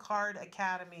about the Card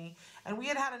Academy? And we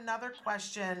had another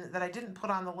question that I didn't put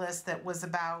on the list that was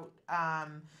about,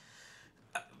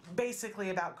 basically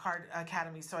about Card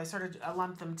Academy. So I sort of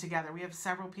lumped them together. We have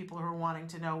several people who are wanting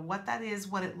to know what that is,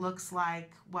 what it looks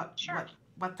like, what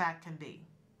that can be.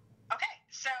 Okay,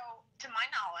 so to my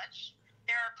knowledge,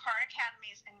 there are Card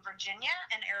Academies in Virginia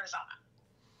and Arizona.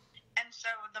 And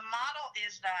so the model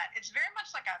is that it's very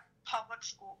much like a public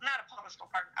school, not a public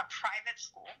school, pardon, a private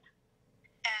school.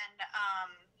 And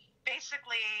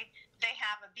basically they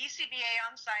have a BCBA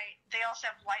on site. They also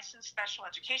have licensed special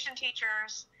education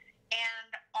teachers.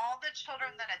 And all the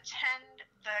children that attend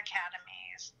the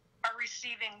academies are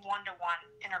receiving one-to-one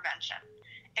intervention.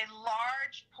 A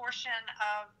large portion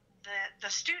of the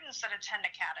students that attend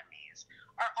academies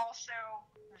are also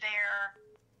there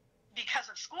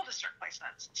because of school district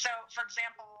placements. So, for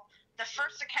example, the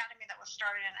first academy that was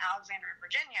started in Alexandria,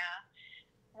 Virginia,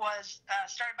 was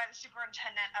started by the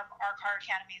superintendent of our Card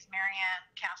Academies, Marianne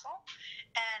Castle.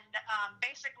 And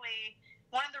basically,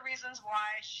 one of the reasons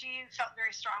why she felt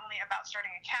very strongly about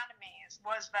starting academies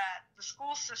was that the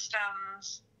school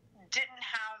systems didn't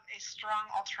have a strong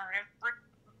alternative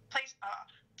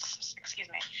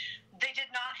They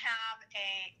did not have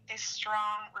a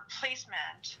strong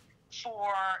replacement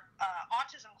for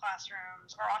autism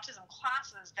classrooms or autism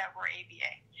classes that were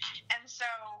ABA. And so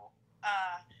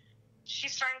she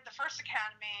started the first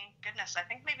academy, goodness, I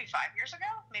think maybe 5 years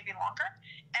ago, maybe longer.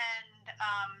 And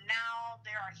now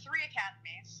there are 3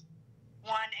 academies,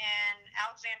 one in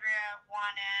Alexandria,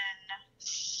 one in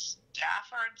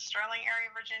Stafford, Sterling area,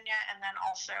 Virginia, and then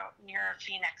also near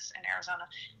Phoenix in Arizona.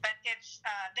 But it's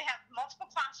they have multiple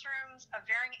classrooms of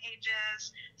varying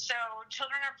ages, so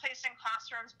children are placed in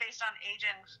classrooms based on age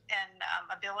and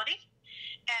ability.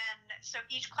 And so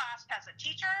each class has a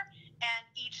teacher, and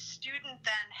each student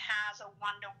then has a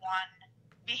one-to-one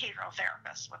behavioral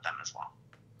therapist with them as well.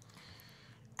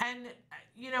 And,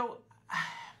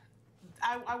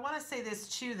 I want to say this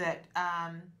too, that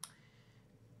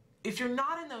if you're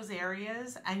not in those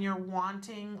areas and you're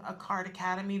wanting a Card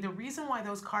Academy, the reason why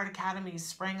those Card Academies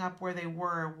sprang up where they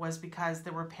were was because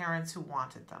there were parents who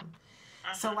wanted them.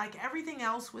 So like everything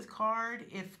else with Card,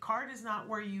 if Card is not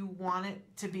where you want it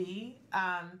to be,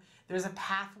 there's a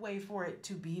pathway for it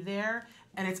to be there,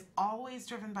 and it's always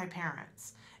driven by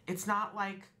parents. It's not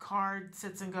like Card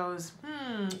sits and goes,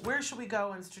 where should we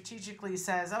go? And strategically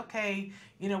says, okay,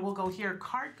 we'll go here.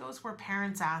 Card goes where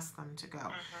parents ask them to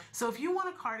go. So if you want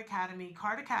a Card Academy,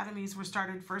 Card Academies were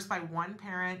started first by one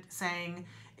parent saying,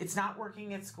 it's not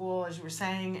working at school, as you were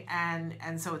saying,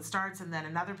 and so it starts, and then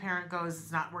another parent goes,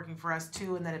 it's not working for us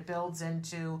too, and then it builds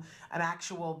into an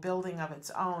actual building of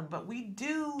its own. But we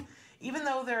do, even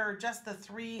though there are just the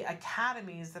 3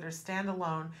 academies that are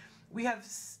standalone, we have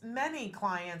many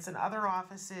clients and other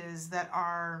offices that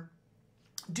are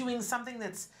doing something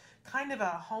that's kind of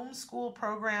a homeschool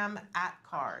program at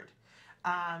Card.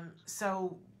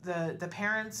 So the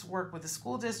parents work with the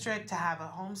school district to have a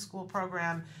homeschool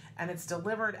program, and it's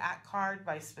delivered at CARD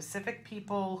by specific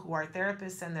people who are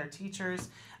therapists and their teachers.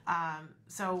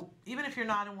 So even if you're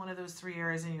not in one of those 3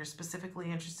 areas and you're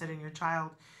specifically interested in your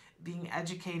child being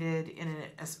educated in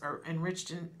or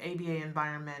enriched in ABA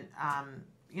environment,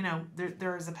 you know,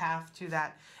 there is a path to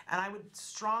that. And I would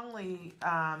strongly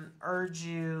urge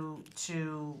you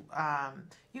to,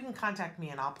 you can contact me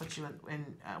and I'll put you in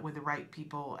with the right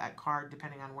people at CARD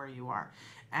depending on where you are.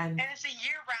 And it's a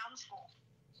year-round school.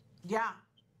 Yeah,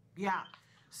 yeah.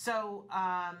 So,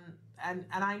 and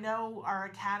I know our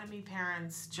academy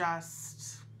parents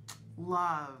just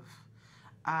love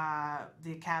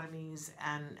the academies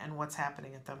and what's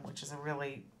happening at them, which is a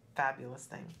really fabulous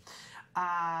thing.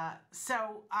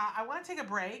 So I want to take a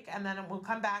break and then we'll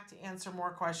come back to answer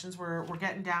more questions. We're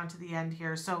getting down to the end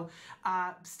here. So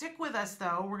stick with us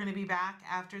though. We're going to be back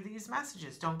after these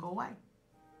messages. Don't go away.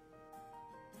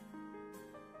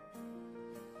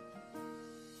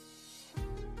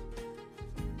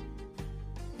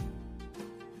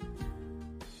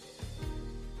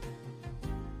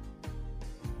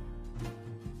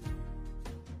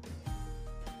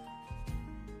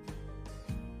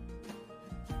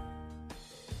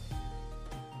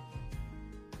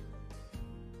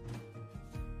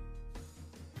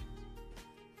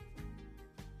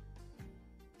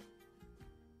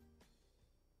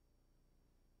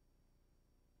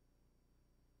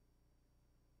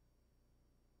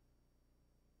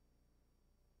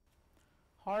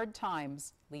 Hard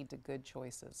times lead to good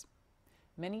choices.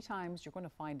 Many times you're going to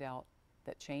find out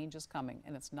that change is coming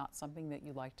and it's not something that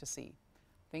you like to see.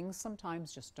 Things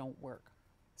sometimes just don't work.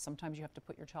 Sometimes you have to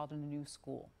put your child in a new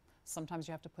school. Sometimes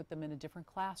you have to put them in a different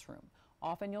classroom.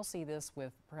 Often you'll see this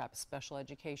with perhaps special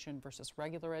education versus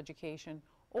regular education,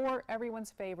 or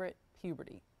everyone's favorite,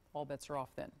 puberty. All bets are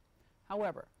off then.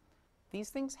 However,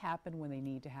 these things happen when they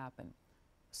need to happen.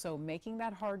 So making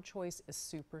that hard choice is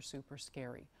super, super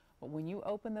scary. But when you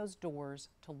open those doors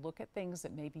to look at things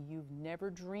that maybe you've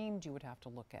never dreamed you would have to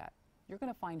look at, you're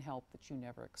going to find help that you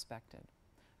never expected.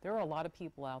 There are a lot of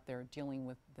people out there dealing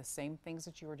with the same things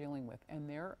that you are dealing with, and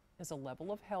there is a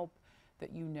level of help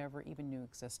that you never even knew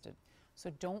existed.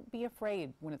 So don't be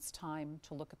afraid when it's time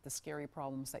to look at the scary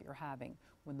problems that you're having.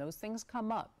 When those things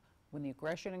come up, when the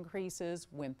aggression increases,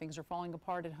 when things are falling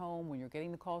apart at home, when you're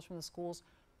getting the calls from the schools,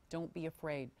 don't be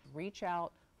afraid. Reach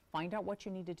out. Find out what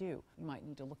you need to do. You might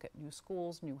need to look at new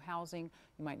schools, new housing.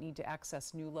 You might need to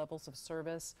access new levels of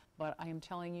service. But I am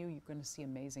telling you, you're going to see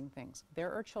amazing things.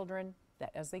 There are children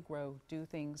that, as they grow, do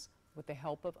things with the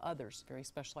help of others, very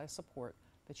specialized support,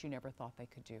 that you never thought they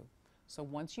could do. So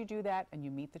once you do that and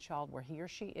you meet the child where he or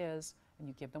she is and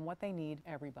you give them what they need,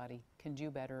 everybody can do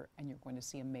better and you're going to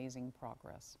see amazing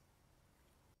progress.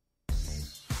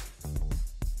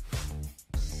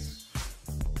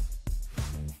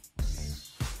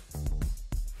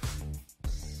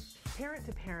 Parent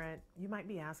to parent, you might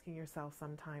be asking yourself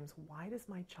sometimes, why does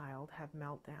my child have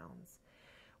meltdowns?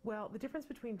 Well, the difference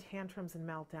between tantrums and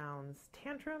meltdowns,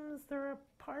 they're a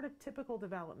part of typical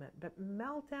development, but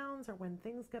meltdowns are when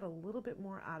things get a little bit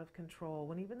more out of control,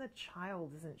 when even the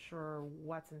child isn't sure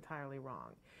what's entirely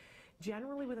wrong.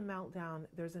 Generally with a meltdown,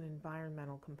 there's an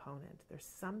environmental component. There's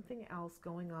something else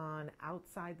going on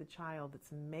outside the child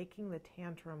that's making the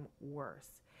tantrum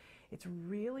worse. It's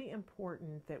really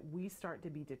important that we start to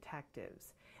be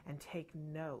detectives and take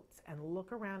notes and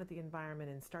look around at the environment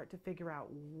and start to figure out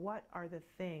what are the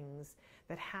things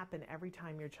that happen every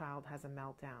time your child has a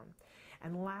meltdown.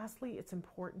 And lastly, it's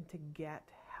important to get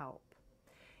help.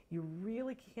 You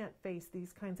really can't face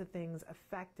these kinds of things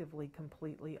effectively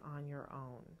completely on your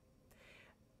own.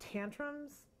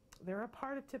 Tantrums, they're a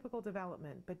part of typical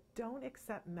development, but don't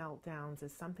accept meltdowns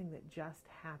as something that just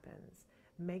happens.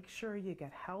 Make sure you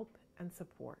get help and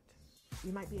support.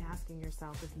 You might be asking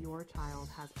yourself if your child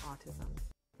has autism.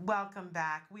 Welcome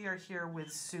back. We are here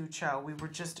with Soo Cho. We were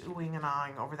just oohing and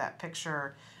ahhing over that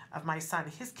picture of my son.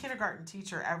 His kindergarten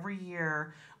teacher every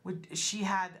year, she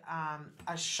had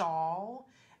a shawl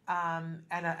and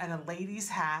a lady's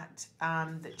hat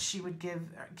that she would give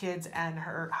kids, and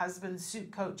her husband's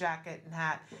suit coat jacket and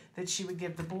hat that she would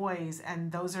give the boys,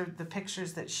 and those are the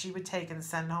pictures that she would take and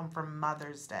send home for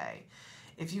Mother's Day.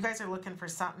 If you guys are looking for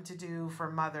something to do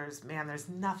for mothers, man, there's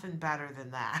nothing better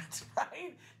than that,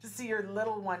 right? To see your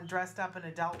little one dressed up in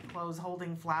adult clothes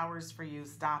holding flowers for you,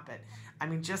 stop it. I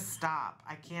mean, just stop.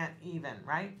 I can't even,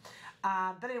 right?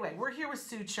 But anyway, we're here with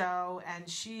Soo Cho, and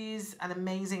she's an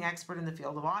amazing expert in the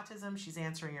field of autism. She's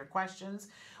answering your questions.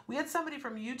 We had somebody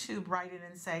from YouTube write in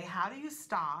and say, how do you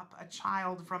stop a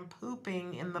child from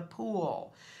pooping in the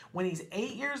pool when he's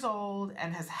 8 years old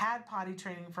and has had potty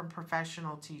training from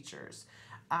professional teachers?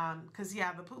 Because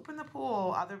yeah, the poop in the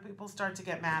pool, other people start to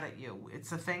get mad at you.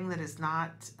 It's a thing that is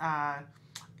not,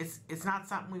 it's not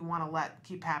something we want to let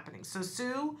keep happening. So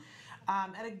Sue,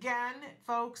 and again,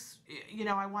 folks, you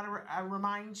know, I want to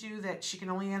remind you that she can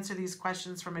only answer these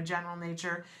questions from a general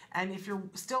nature. And if you're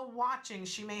still watching,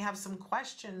 she may have some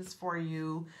questions for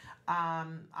you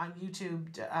on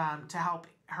YouTube to help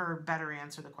her better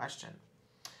answer the question.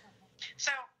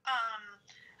 So,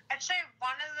 I'd say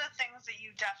one of the things that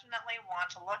you definitely want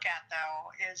to look at,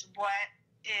 though, is what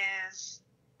is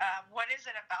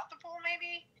it about the pool,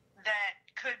 maybe, that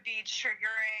could be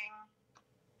triggering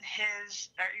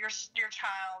your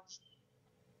child's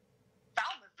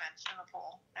bowel movements in the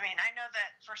pool. I mean, I know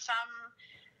that for some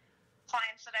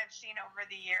clients that I've seen over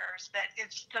the years, that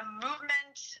it's the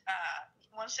movement,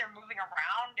 once they're moving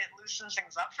around, it loosens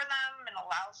things up for them and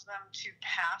allows them to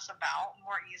pass about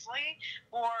more easily.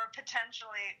 Or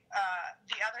potentially,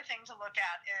 the other thing to look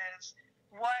at is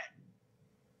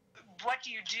what do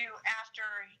you do after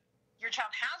your child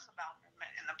has a bowel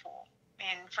movement in the pool? I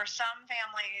mean, for some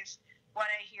families, what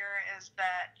I hear is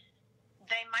that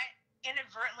they might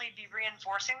inadvertently be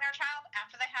reinforcing their child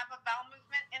after they have a bowel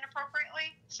movement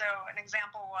inappropriately. So an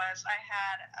example was, I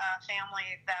had a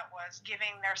family that was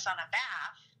giving their son a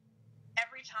bath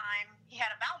every time he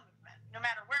had a bowel movement, no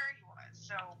matter where he was.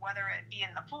 So whether it be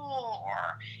in the pool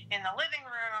or in the living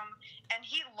room, and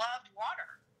he loved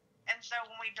water. And so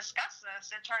when we discussed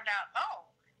this, it turned out,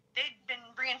 they'd been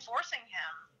reinforcing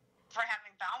him for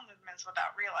having bowel movements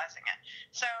without realizing it.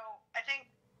 So I think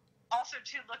also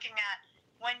too, looking at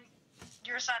when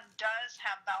your son does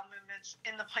have bowel movements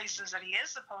in the places that he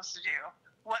is supposed to do,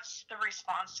 what's the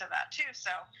response to that too?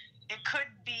 So it could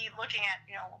be looking at,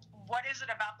 you know, what is it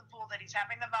about the pool that he's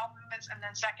having the bowel movements? And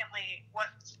then secondly,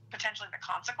 what's potentially the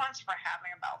consequence for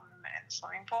having a bowel movement in the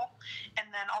swimming pool?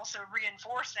 And then also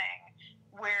reinforcing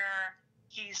where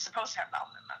he's supposed to have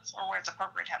bowel movements or where it's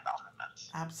appropriate to have bowel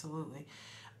movements. Absolutely.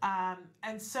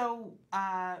 And so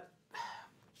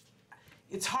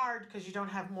it's hard because you don't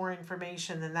have more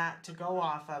information than that to go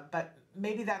off of, but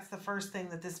maybe that's the first thing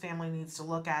that this family needs to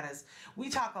look at. Is we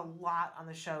talk a lot on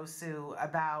the show, Sue,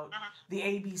 about the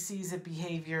ABCs of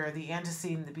behavior, the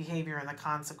antecedent, the behavior, and the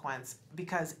consequence,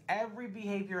 because every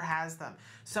behavior has them.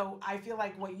 So I feel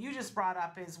like what you just brought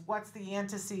up is, what's the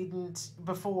antecedent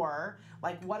before?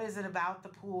 Like, what is it about the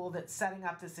pool that's setting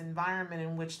up this environment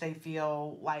in which they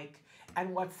feel like,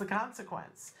 and what's the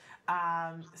consequence?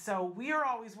 So we are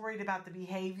always worried about the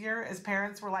behavior. As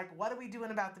parents, we're like, what are we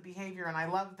doing about the behavior? And I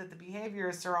love that the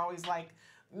behaviorists are always like,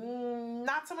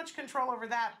 not so much control over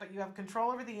that, but you have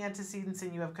control over the antecedents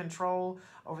and you have control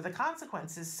over the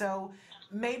consequences. So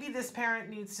maybe this parent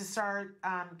needs to start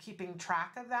keeping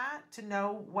track of that, to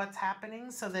know what's happening,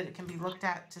 so that it can be looked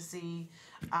at to see,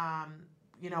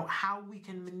 you know, how we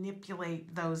can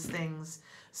manipulate those things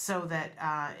so that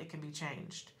it can be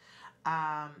changed.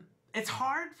 It's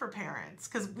hard for parents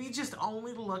because we just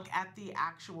only look at the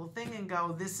actual thing and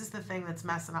go, this is the thing that's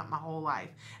messing up my whole life,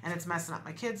 and it's messing up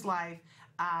my kid's life.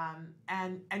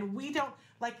 And we don't,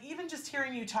 like, even just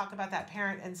hearing you talk about that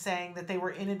parent and saying that they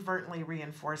were inadvertently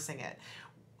reinforcing it.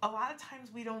 A lot of times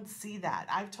we don't see that.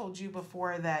 I've told you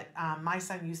before that my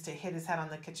son used to hit his head on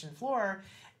the kitchen floor,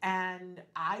 and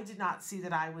I did not see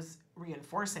that I was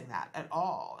reinforcing that at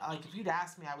all. Like, if you'd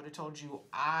asked me, I would have told you,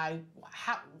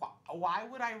 why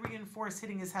would I reinforce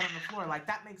hitting his head on the floor? Like,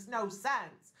 that makes no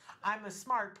sense. I'm a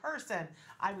smart person.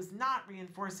 I was not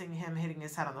reinforcing him hitting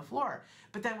his head on the floor.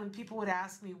 But then when people would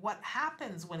ask me what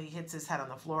happens when he hits his head on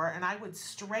the floor, and I would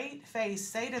straight face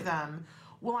say to them,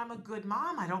 well, I'm a good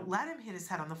mom. I don't let him hit his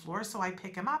head on the floor, so I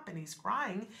pick him up and he's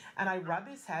crying, and I rub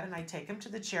his head and I take him to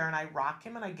the chair and I rock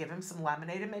him and I give him some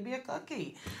lemonade and maybe a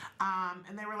cookie.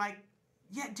 And they were like,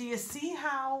 yeah, do you see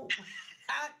how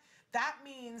that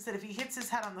means that if he hits his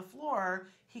head on the floor,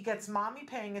 he gets mommy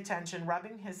paying attention,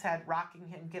 rubbing his head, rocking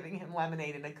him, giving him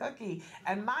lemonade and a cookie.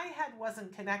 And my head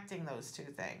wasn't connecting those two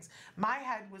things. My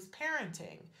head was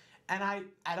parenting. And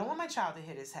I don't want my child to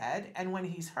hit his head. And when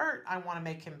he's hurt, I want to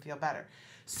make him feel better.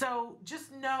 So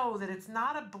just know that it's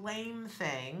not a blame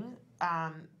thing,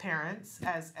 parents,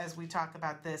 as we talk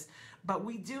about this. But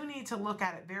we do need to look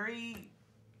at it very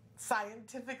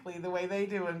scientifically the way they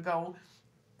do and go,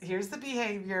 here's the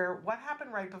behavior, what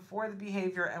happened right before the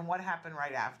behavior, and what happened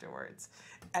right afterwards.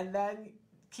 And then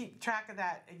keep track of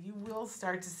that, and you will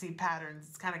start to see patterns.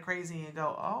 It's kind of crazy, and you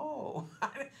go, oh,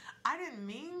 I didn't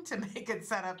mean to make it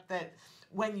set up that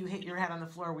when you hit your head on the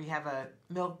floor, we have a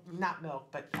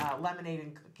lemonade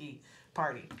and cookie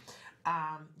party.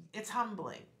 It's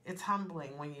humbling. It's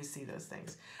humbling when you see those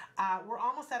things. We're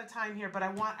almost out of time here, but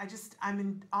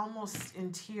I'm almost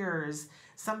in tears.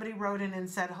 Somebody wrote in and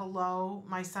said, hello,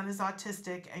 my son is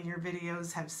autistic and your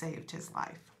videos have saved his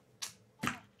life.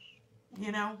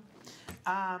 You know,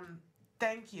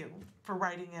 thank you for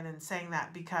writing in and saying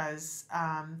that, because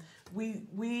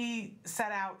we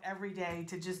set out every day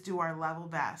to just do our level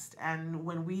best. And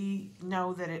when we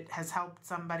know that it has helped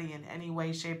somebody in any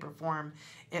way, shape, or form,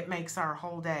 it makes our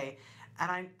whole day.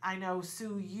 And I know,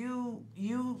 Sue,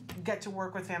 you get to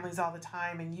work with families all the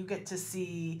time, and you get to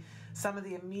see some of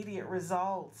the immediate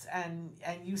results, and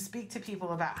you speak to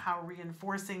people about how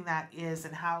reinforcing that is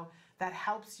and how that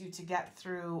helps you to get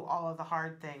through all of the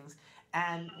hard things.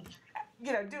 And,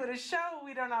 you know, doing a show,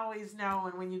 we don't always know.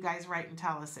 And when you guys write and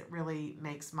tell us, it really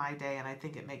makes my day. And I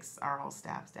think it makes our whole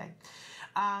staff's day.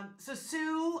 So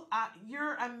Sue,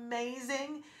 you're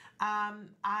amazing.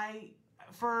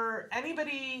 For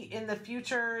anybody in the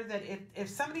future that if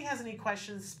somebody has any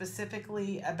questions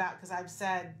specifically about, because I've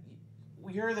said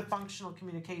you're the functional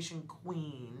communication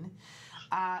queen.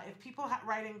 If people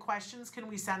write in questions, can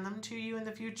we send them to you in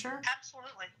the future?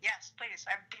 Absolutely. Yes, please.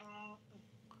 I'd be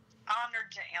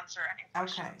honored to answer any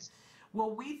questions. Okay.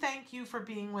 Well, we thank you for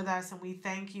being with us, and we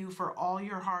thank you for all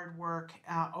your hard work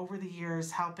over the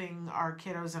years helping our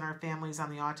kiddos and our families on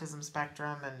the autism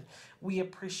spectrum, and we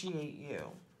appreciate you.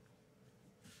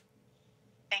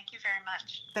 Thank you very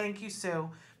much. Thank you, Sue.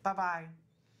 Bye-bye.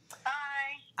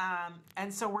 Bye.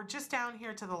 And so we're just down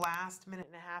here to the last minute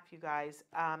and a half, you guys.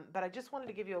 But I just wanted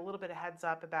to give you a little bit of heads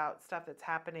up about stuff that's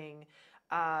happening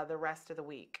the rest of the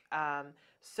week.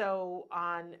 So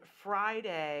on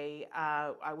Friday,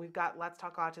 we've got Let's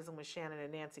Talk Autism with Shannon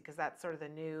and Nancy, because that's sort of the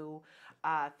new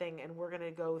thing. And we're going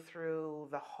to go through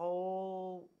the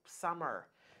whole summer,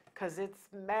 because it's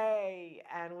May,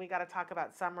 and we got to talk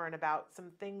about summer and about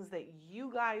some things that you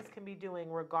guys can be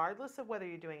doing, regardless of whether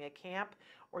you're doing a camp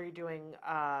or you're doing,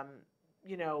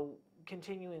 you know,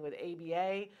 continuing with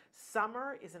ABA.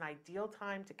 Summer is an ideal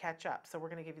time to catch up. So we're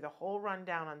going to give you the whole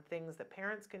rundown on things that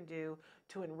parents can do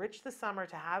to enrich the summer,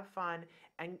 to have fun,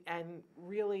 and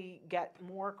really get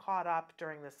more caught up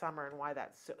during the summer, and why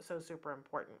that's so super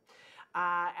important.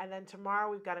 And then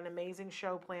tomorrow we've got an amazing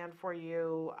show planned for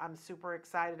you. I'm super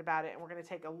excited about it. And we're going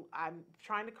to I'm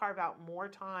trying to carve out more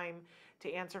time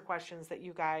to answer questions that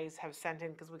you guys have sent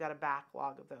in, because we got a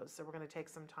backlog of those. So we're going to take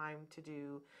some time to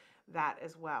do that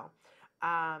as well.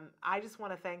 I just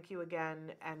want to thank you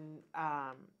again, and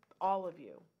all of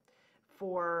you,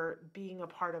 for being a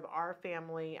part of our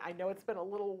family. I know it's been a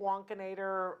little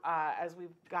wonkinator as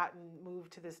we've gotten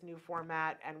moved to this new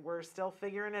format, and we're still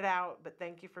figuring it out, but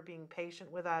thank you for being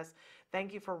patient with us.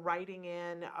 Thank you for writing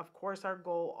in. Of course, our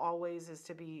goal always is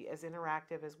to be as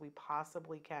interactive as we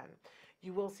possibly can.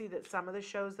 You will see that some of the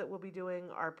shows that we'll be doing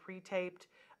are pre-taped,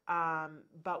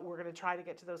 but we're going to try to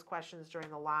get to those questions during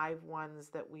the live ones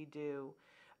that we do,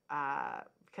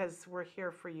 because we're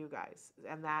here for you guys,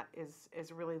 and that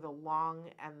is really the long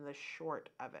and the short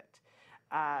of it.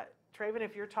 Traven,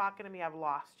 if you're talking to me, I've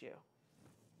lost you.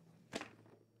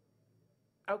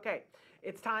 Okay,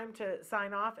 it's time to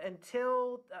sign off.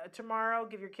 Until tomorrow,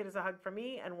 give your kiddos a hug from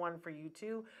me and one for you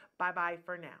too. Bye-bye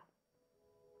for now.